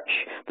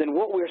research, then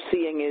what we're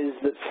seeing is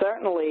that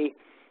certainly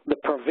the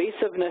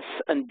pervasiveness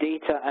in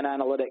data and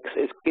analytics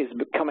is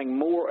becoming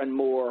more and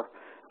more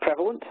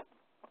prevalent.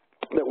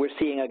 That we're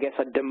seeing, I guess,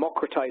 a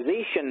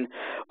democratization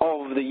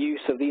of the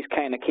use of these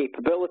kind of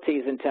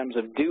capabilities in terms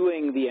of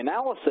doing the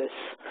analysis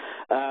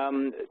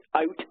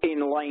out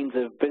in lines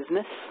of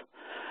business.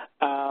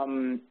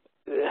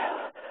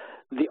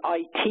 The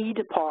IT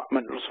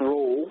department's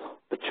role,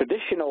 the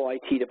traditional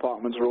IT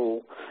department's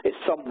role, is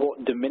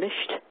somewhat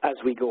diminished as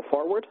we go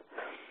forward.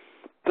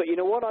 But you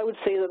know what? I would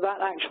say that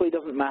actually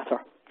doesn't matter,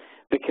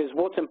 because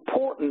what's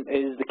important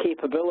is the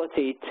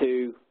capability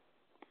to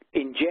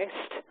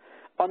ingest,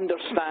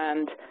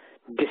 understand,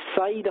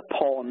 decide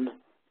upon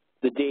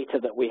the data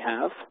that we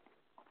have,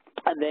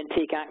 and then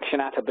take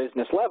action at a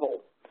business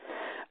level.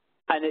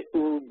 And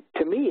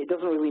to me, it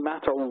doesn't really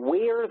matter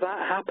where that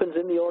happens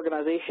in the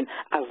organization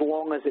as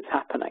long as it's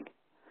happening.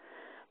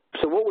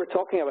 So what we're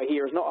talking about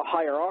here is not a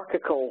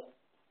hierarchical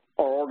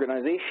or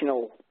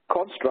organizational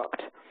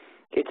construct.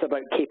 It's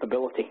about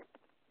capability.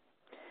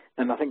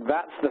 And I think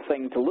that's the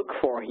thing to look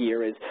for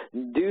here is,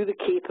 do the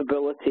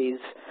capabilities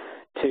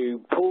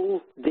to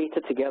pull data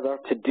together,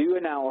 to do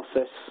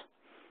analysis,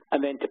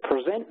 and then to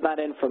present that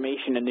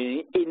information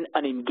in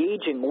an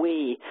engaging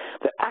way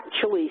that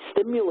actually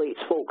stimulates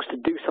folks to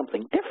do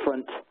something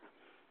different.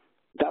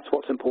 That's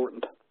what's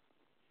important.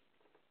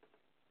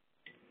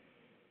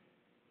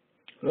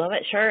 Love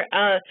it, sure.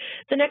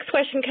 The next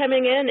question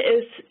coming in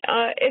is,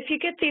 if you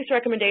get these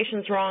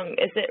recommendations wrong,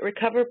 is it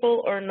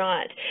recoverable or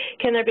not?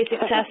 Can there be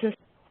success in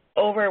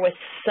over with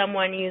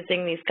someone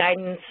using these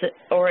guidance,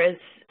 or is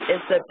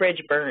the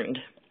bridge burned?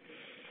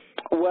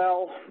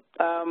 Well,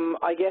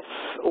 I guess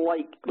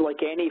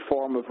like any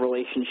form of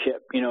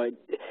relationship,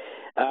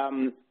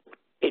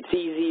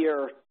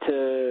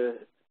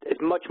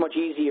 it's much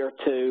easier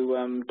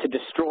to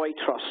destroy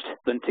trust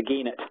than to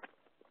gain it.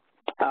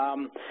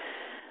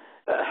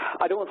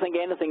 I don't think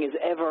anything is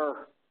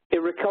ever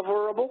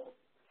irrecoverable,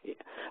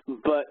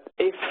 but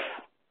if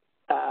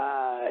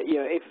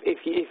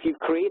you've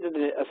created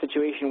a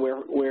situation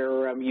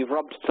where you've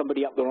rubbed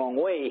somebody up the wrong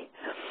way,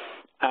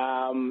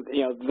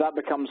 that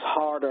becomes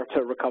harder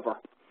to recover.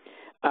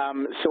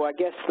 So I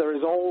guess there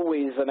is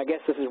always, and I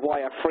guess this is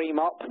why I frame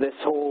up this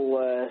whole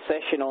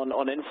session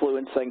on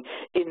influencing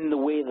in the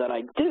way that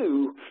I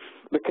do,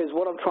 because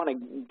what I'm trying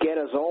to get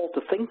us all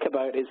to think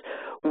about is,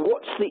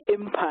 what's the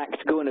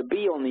impact going to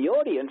be on the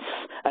audience,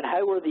 and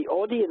how are the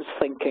audience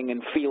thinking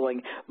and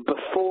feeling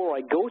before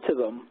I go to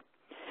them,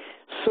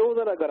 so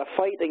that I've got a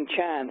fighting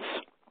chance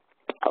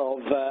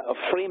of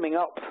framing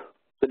up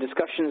the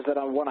discussions that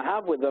I want to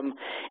have with them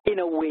in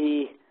a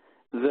way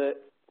that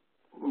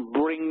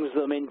brings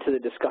them into the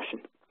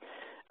discussion.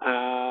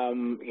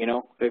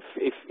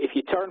 If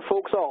you turn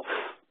folks off,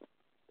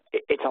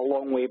 it's a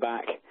long way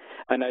back.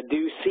 And I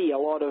do see a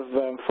lot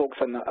of folks,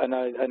 and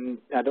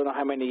I don't know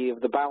how many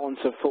of the balance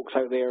of folks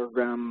out there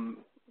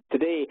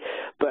today,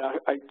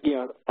 but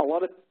a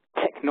lot of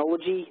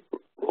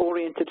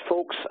technology-oriented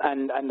folks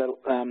and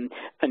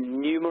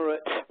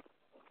numerate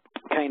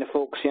kind of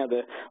folks,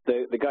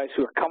 the guys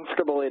who are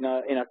comfortable in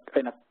a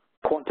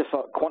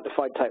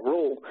quantified type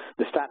role,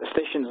 the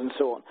statisticians and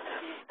so on,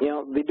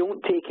 they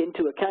don't take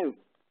into account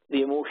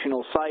the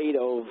emotional side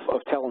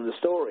of telling the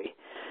story.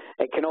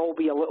 It can all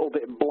be a little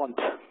bit blunt,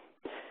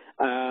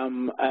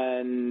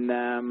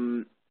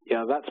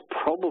 that's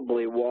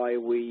probably why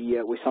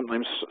we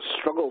sometimes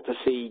struggle to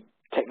see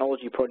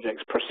technology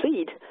projects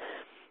proceed,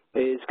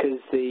 is because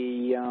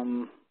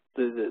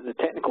the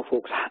technical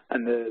folks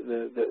and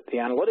the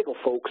analytical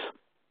folks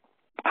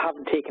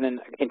haven't taken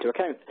into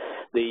account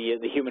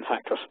the human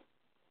factors.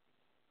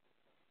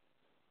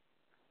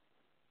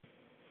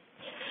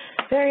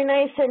 Very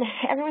nice, and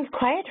everyone's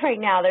quiet right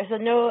now. There's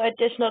no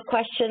additional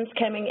questions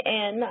coming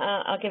in.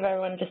 I'll give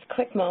everyone just a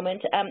quick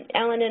moment.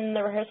 Alan, in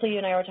the rehearsal, you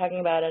and I were talking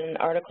about an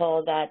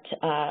article that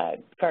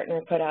Gartner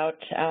put out,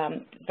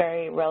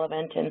 very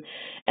relevant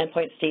and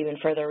points to even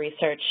further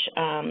research.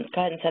 Go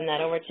ahead and send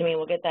that over to me.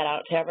 We'll get that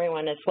out to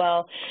everyone as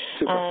well.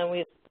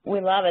 We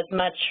love as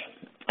much,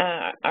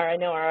 or I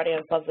know our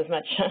audience loves as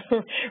much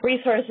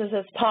resources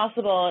as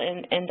possible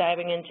in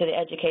diving into the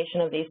education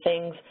of these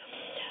things.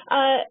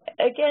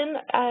 Again,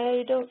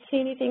 I don't see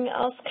anything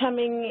else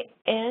coming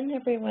in.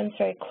 Everyone's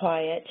very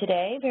quiet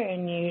today, very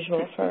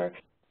unusual for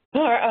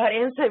our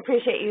audience. I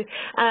appreciate you.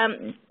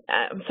 I'm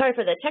sorry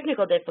for the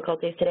technical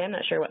difficulties today. I'm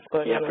not sure what's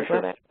going on with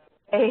WebEx.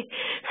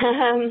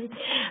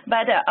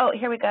 Oh,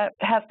 here we go.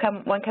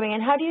 One coming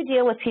in. How do you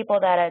deal with people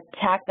that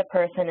attack the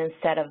person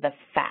instead of the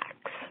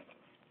facts?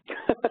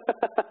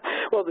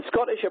 Well, the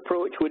Scottish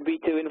approach would be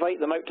to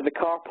invite them out to the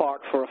car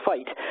park for a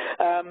fight.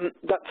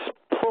 That's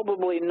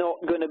probably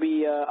not going to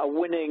be a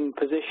winning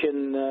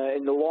position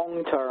in the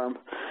long term,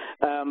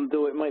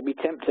 though it might be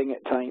tempting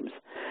at times.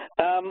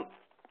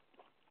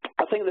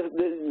 I think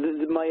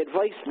my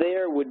advice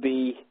there would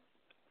be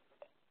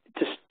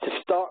to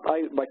start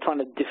out by trying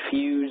to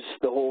diffuse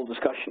the whole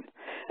discussion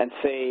and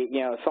say, you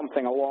know,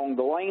 something along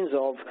the lines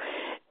of,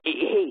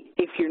 hey,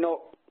 if you're not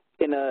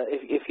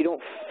if you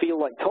don't feel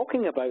like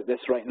talking about this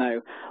right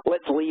now,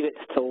 let's leave it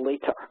till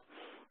later.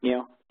 You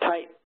know,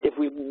 if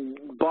we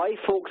buy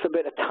folks a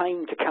bit of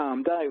time to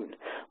calm down,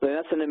 then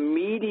that's an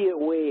immediate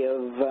way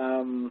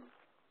of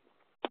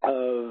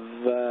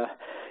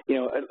you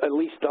know, at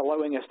least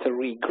allowing us to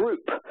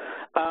regroup.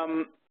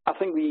 I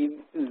think we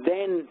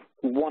then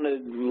want to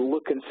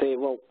look and say,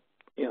 well,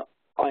 you know,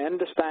 I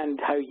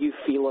understand how you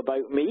feel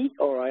about me,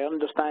 or I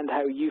understand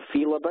how you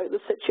feel about the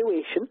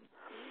situation.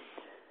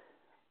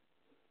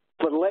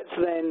 But let's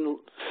then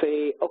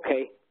say,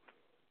 okay,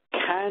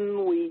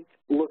 can we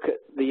look at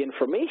the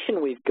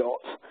information we've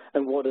got,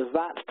 and what does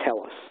that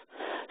tell us?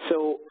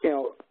 So, you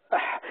know,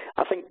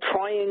 I think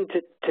trying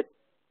to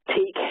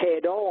take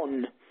head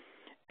on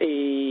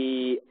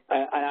an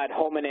ad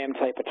hominem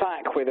type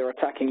attack where they're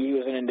attacking you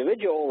as an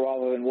individual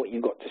rather than what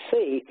you've got to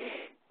say,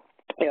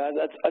 you know,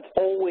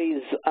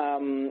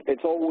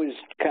 it's always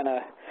kind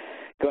of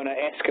going to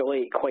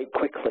escalate quite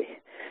quickly.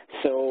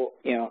 So,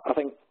 you know, I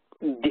think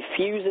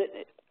diffuse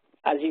it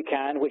as you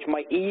can, which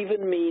might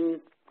even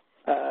mean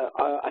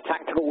a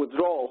tactical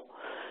withdrawal,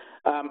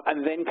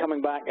 and then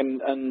coming back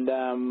and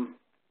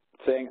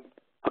saying,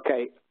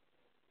 okay,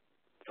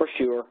 for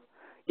sure,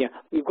 yeah,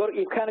 you've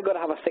kind of got to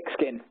have a thick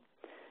skin.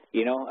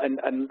 You know,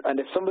 and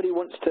if somebody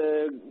wants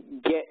to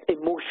get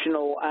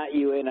emotional at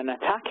you in an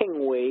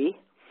attacking way,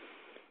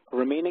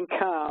 remaining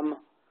calm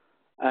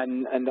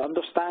and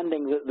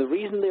understanding that the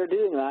reason they're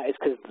doing that is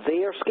because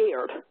they are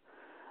scared,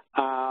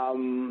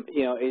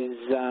 you know,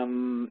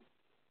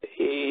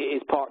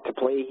 is part to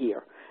play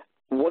here.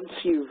 Once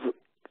you've,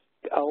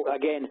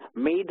 again,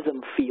 made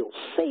them feel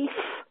safe,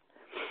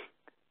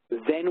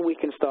 then we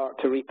can start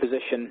to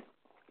reposition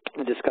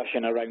the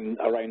discussion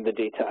around the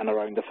data and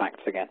around the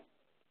facts again.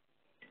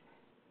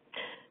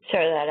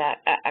 Sure,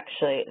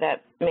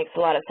 that makes a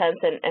lot of sense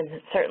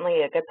and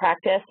certainly a good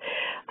practice.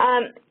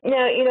 Now,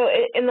 you know,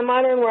 in the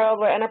modern world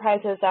where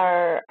enterprises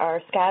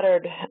are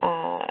scattered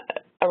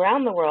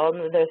around the world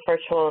in those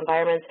virtual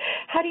environments,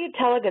 how do you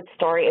tell a good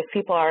story if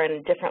people are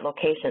in different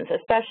locations,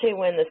 especially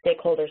when the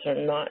stakeholders are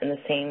not in the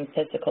same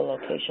physical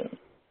location?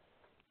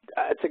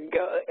 It's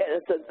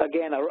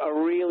again, a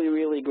really,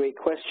 really great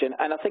question.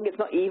 And I think it's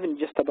not even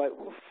just about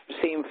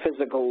same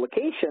physical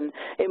location.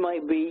 It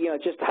might be, you know,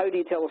 just how do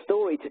you tell a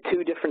story to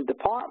two different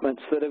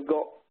departments that have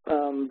got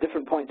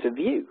different points of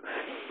view.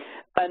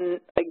 And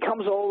it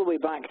comes all the way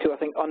back to, I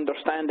think,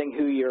 understanding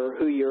who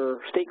your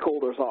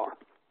stakeholders are.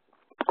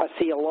 I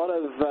see a lot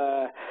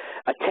of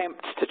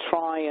attempts to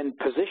try and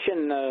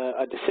position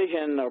a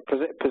decision or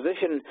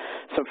position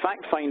some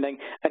fact-finding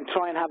and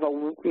try and have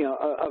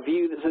a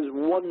view that says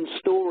one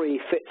story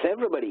fits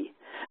everybody.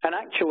 And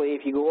actually,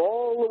 if you go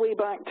all the way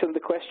back to the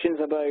questions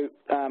about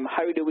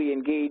how do we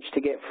engage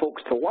to get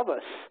folks to love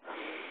us,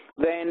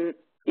 then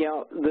you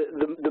know,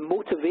 the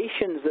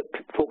motivations that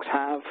folks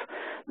have,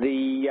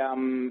 the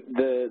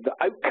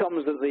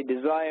outcomes that they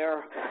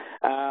desire,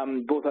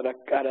 both at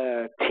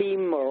a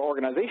team or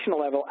organizational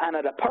level and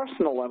at a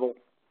personal level,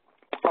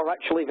 are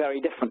actually very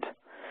different,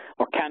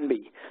 or can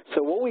be.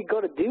 So what we've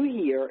got to do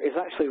here is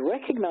actually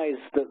recognize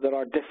that there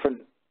are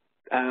different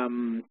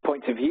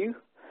points of view,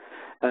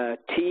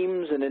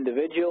 teams and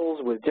individuals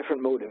with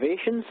different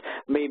motivations,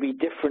 maybe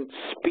different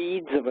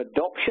speeds of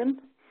adoption.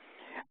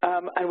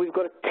 And we've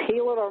got to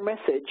tailor our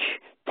message,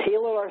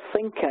 tailor our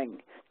thinking,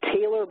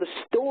 tailor the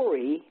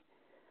story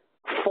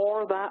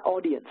for that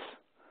audience.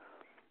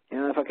 You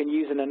know, if I can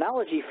use an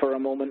analogy for a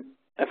moment,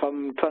 if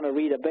I'm trying to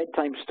read a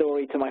bedtime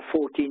story to my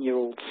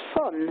 14-year-old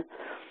son,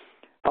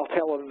 I'll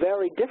tell a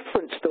very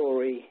different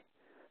story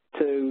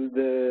to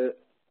the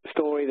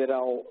story that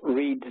I'll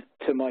read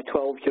to my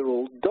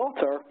 12-year-old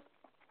daughter,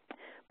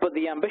 but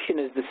the ambition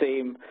is the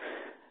same,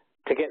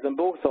 to get them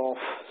both off,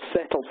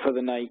 settled for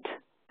the night,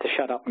 to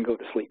shut up and go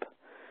to sleep.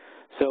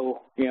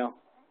 So, you know,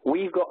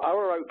 we've got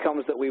our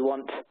outcomes that we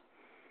want.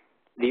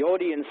 The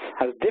audience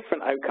has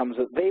different outcomes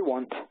that they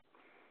want.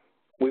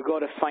 We've got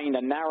to find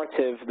a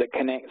narrative that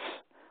connects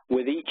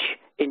with each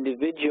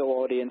individual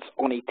audience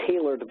on a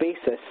tailored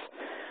basis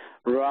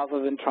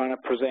rather than trying to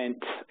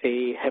present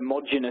a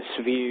homogeneous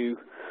view,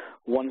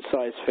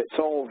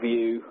 one-size-fits-all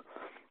view,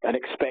 and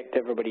expect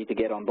everybody to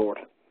get on board.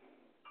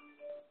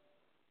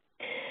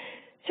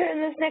 Sure,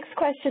 and this next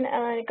question,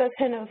 Ellen, it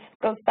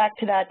goes back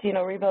to that, you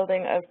know,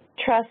 rebuilding of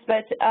trust,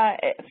 but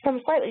from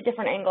a slightly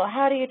different angle,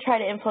 how do you try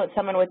to influence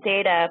someone with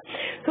data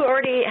who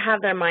already have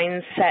their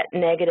mind set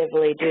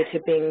negatively due to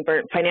being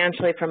burnt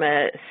financially from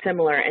a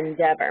similar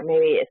endeavor?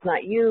 Maybe it's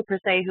not you per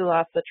se who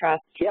lost the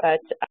trust, yep, but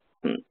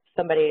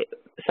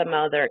some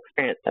other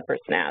experience the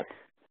person has.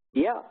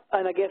 Yeah,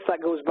 and I guess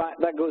that goes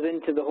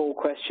into the whole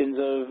questions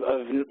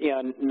of you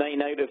know,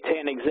 9 out of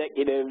 10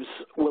 executives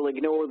will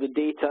ignore the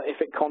data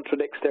if it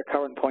contradicts their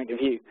current point of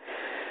view.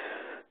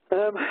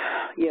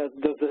 Yeah,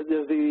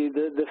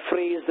 the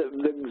phrase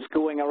that's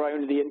going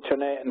around the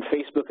internet and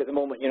Facebook at the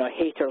moment,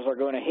 haters are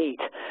going to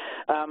hate.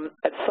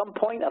 At some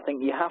point, I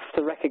think you have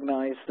to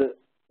recognize that,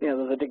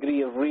 there's a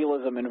degree of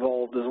realism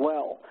involved as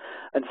well.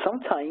 And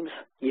sometimes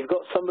you've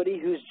got somebody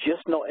who's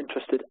just not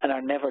interested and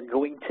are never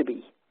going to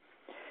be.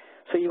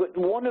 So you've got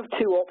one of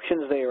two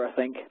options there, I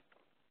think.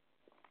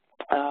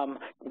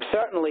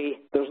 Certainly,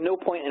 there's no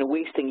point in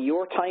wasting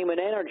your time and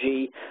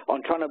energy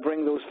on trying to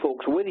bring those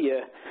folks with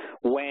you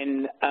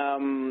when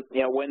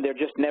they're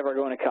just never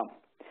going to come.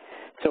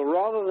 So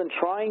rather than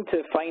trying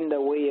to find a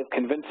way of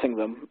convincing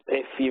them,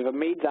 if you've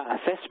made that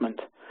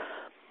assessment,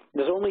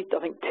 there's only, I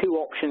think, two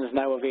options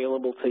now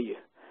available to you.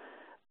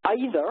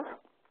 Either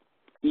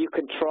you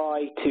can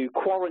try to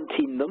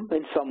quarantine them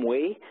in some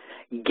way,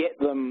 get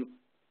them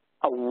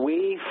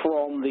away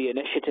from the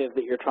initiative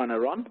that you're trying to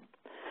run,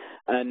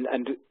 and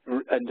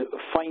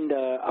find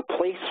a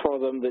place for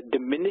them that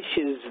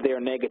diminishes their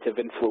negative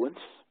influence.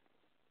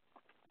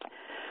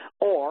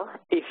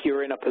 Or, if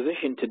you're in a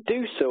position to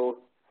do so,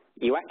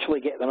 you actually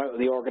get them out of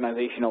the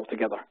organization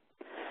altogether.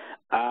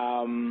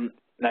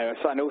 Now,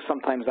 so I know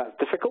sometimes that's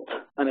difficult,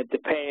 and it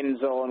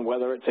depends on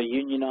whether it's a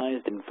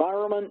unionized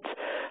environment,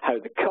 how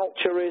the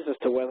culture is, as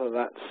to whether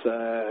that's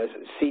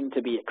seen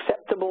to be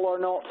acceptable or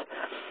not.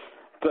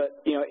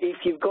 But,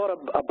 if you've got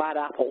a bad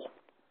apple,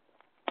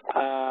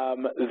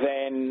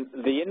 then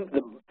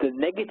the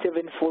negative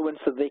influence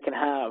that they can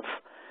have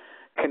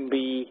can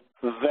be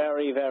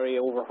very, very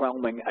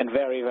overwhelming and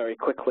very, very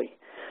quickly.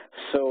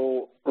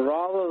 So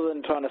rather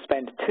than trying to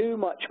spend too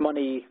much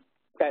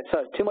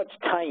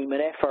time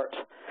and effort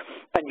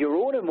and your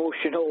own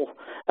emotional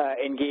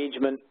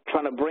engagement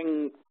trying to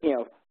bring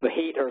the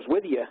haters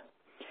with you,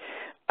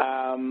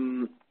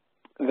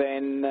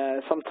 then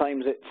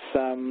sometimes it's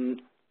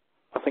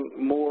I think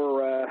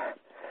more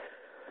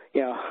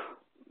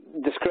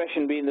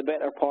discretion being the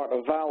better part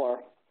of valor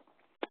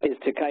is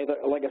to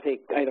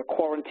either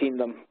quarantine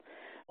them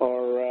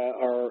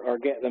or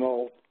get them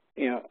all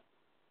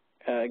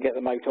get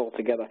them out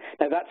altogether.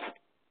 Now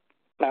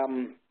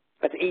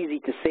that's easy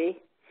to say,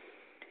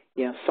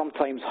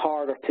 sometimes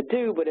harder to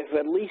do, but if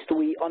at least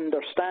we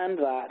understand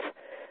that,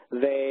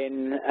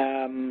 then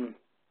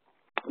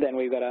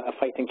we've got a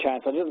fighting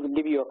chance. I'll just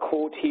give you a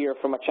quote here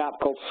from a chap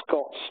called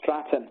Scott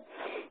Stratton.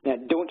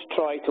 Don't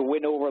try to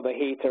win over the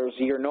haters.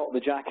 You're not the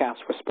jackass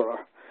whisperer.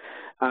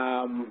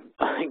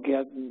 I think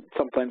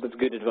sometimes it's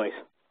good advice.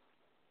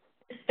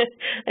 I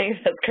think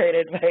that's great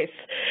advice.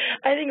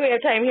 I think we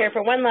have time here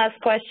for one last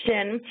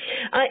question.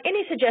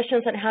 Any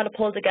suggestions on how to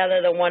pull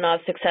together the one-off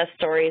success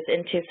stories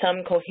into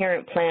some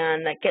coherent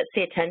plan that gets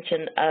the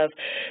attention of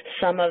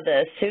some of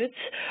the suits?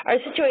 Are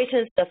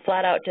situations the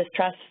flat-out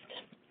distrust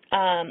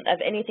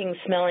of anything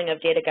smelling of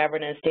data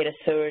governance, data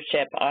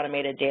stewardship,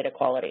 automated data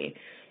quality?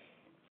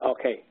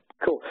 Okay.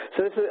 Cool.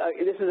 So this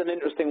is an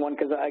interesting one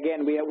because,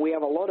 again, we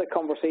have a lot of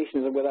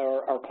conversations with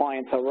our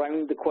clients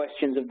around the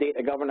questions of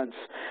data governance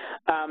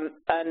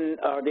and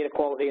our data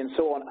quality and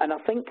so on. And I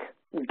think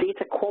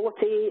data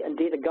quality and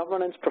data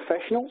governance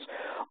professionals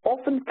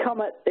often come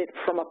at it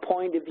from a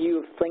point of view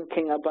of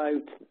thinking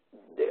about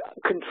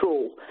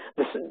control,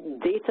 this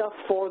data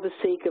for the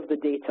sake of the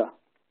data.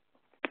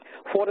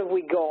 What have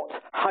we got?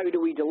 How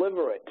do we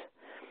deliver it?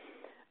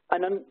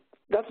 And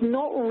that's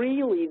not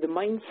really the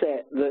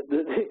mindset that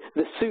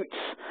the suits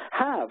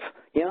have.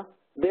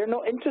 They're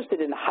not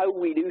interested in how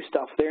we do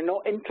stuff. They're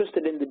not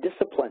interested in the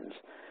disciplines.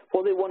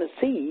 What they want to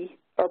see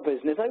are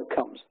business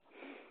outcomes.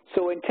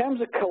 So in terms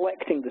of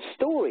collecting the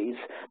stories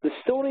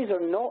are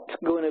not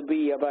going to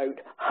be about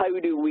how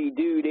do we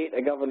do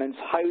data governance,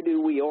 how do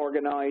we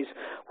organize,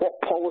 what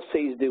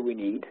policies do we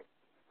need.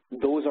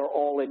 Those are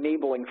all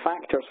enabling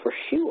factors for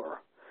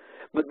sure.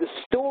 But the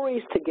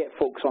stories to get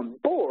folks on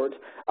board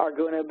are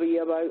going to be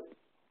about,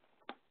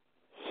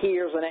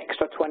 here's an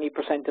extra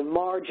 20% of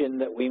margin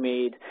that we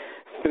made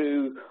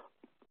through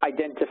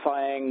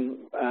identifying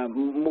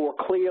more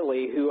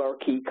clearly who our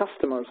key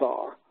customers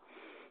are.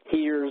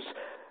 Here's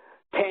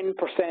 10%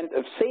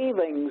 of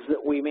savings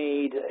that we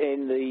made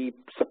in the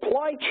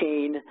supply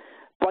chain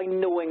by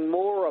knowing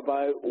more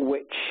about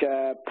which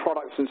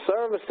products and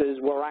services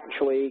were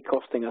actually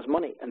costing us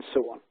money, and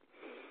so on.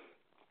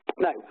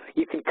 Now,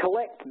 you can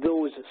collect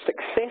those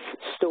success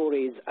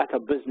stories at a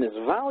business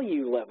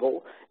value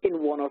level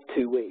in one of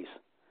two ways.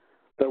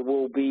 There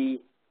will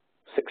be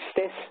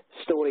success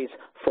stories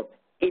from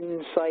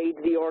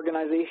inside the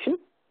organization,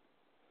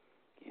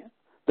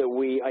 that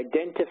we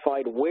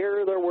identified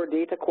where there were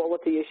data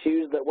quality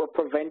issues that were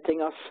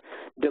preventing us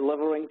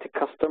delivering to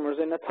customers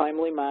in a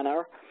timely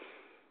manner.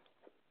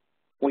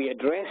 We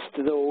addressed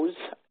those,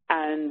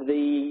 and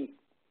the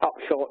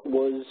upshot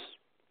was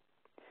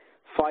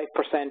 5%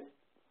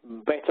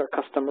 better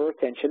customer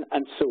retention,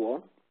 and so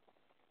on.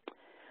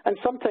 And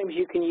sometimes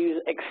you can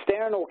use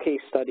external case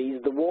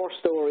studies, the war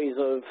stories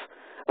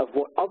of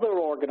what other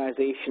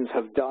organizations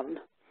have done,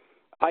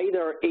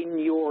 either in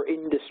your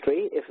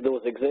industry, if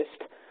those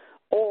exist,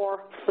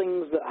 or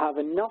things that have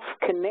enough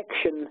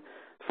connection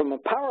from a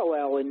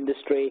parallel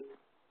industry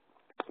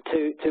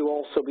to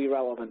also be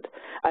relevant.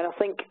 And I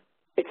think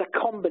it's a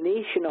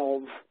combination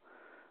of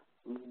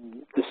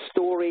the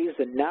stories,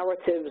 the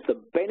narratives,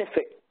 the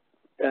benefit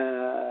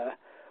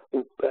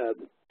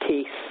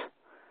case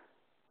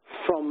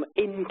from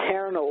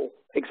internal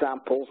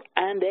examples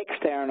and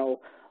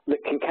external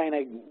that can kind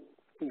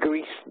of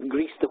grease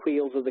the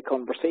wheels of the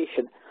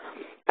conversation.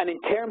 And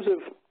in terms of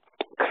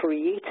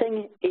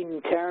creating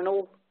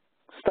internal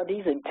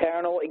studies,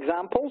 internal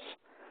examples,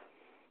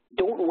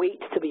 don't wait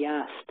to be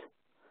asked.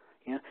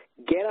 Yeah?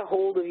 Get a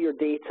hold of your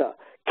data.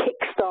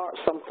 Kickstart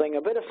something,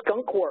 a bit of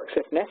skunk works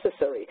if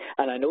necessary.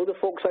 And I know the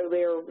folks out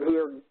there who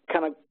are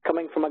kind of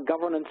coming from a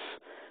governance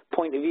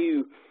point of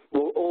view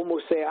will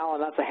almost say,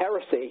 Alan, that's a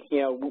heresy. You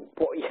know,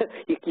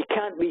 you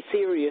can't be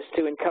serious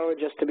to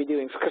encourage us to be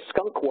doing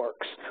skunk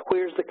works.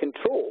 Where's the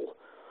control?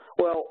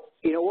 Well,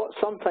 you know what?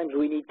 Sometimes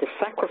we need to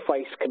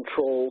sacrifice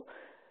control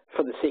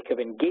for the sake of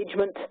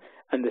engagement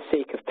and the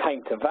sake of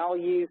time to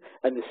value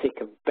and the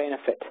sake of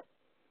benefit.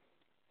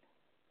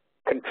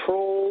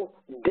 Control,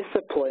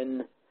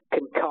 discipline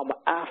can come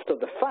after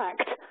the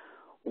fact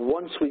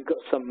once we've got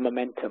some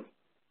momentum.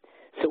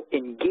 So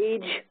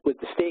engage with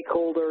the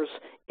stakeholders,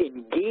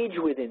 engage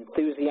with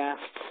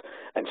enthusiasts,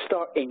 and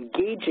start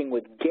engaging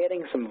with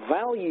getting some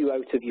value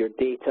out of your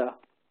data.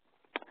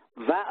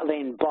 That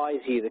then buys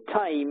you the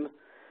time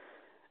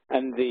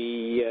and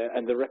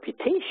the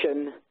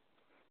reputation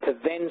to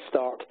then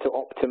start to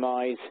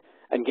optimize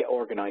and get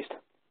organized.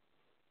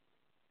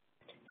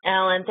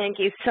 Alan, thank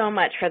you so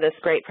much for this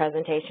great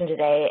presentation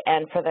today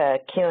and for the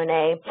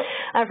Q&A.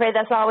 I'm afraid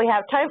that's all we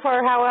have time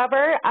for.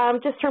 However,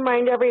 just to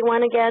remind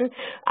everyone again,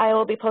 I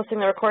will be posting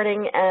the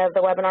recording of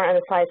the webinar and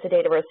the slides to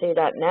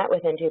DATAVERSITY.net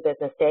within 2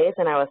 business days,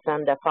 and I will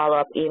send a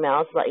follow-up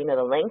email to let you know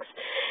the links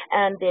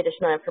and the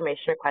additional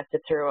information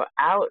requested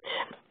throughout.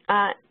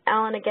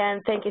 Alan,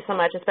 again, thank you so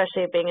much,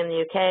 especially being in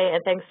the UK,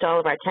 and thanks to all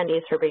of our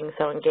attendees for being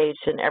so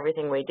engaged in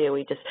everything we do.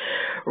 We just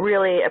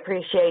really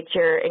appreciate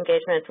your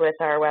engagement with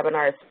our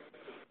webinars.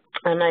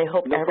 And I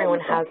hope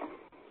everyone has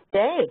a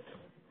day.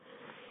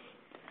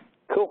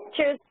 Cool.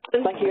 Cheers.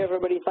 Thank you,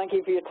 everybody. Thank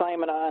you for your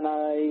time, and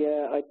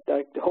I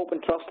hope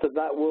and trust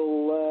that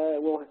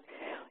will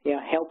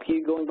help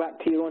you going back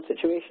to your own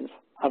situations.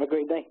 Have a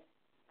great day.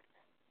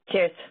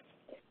 Cheers.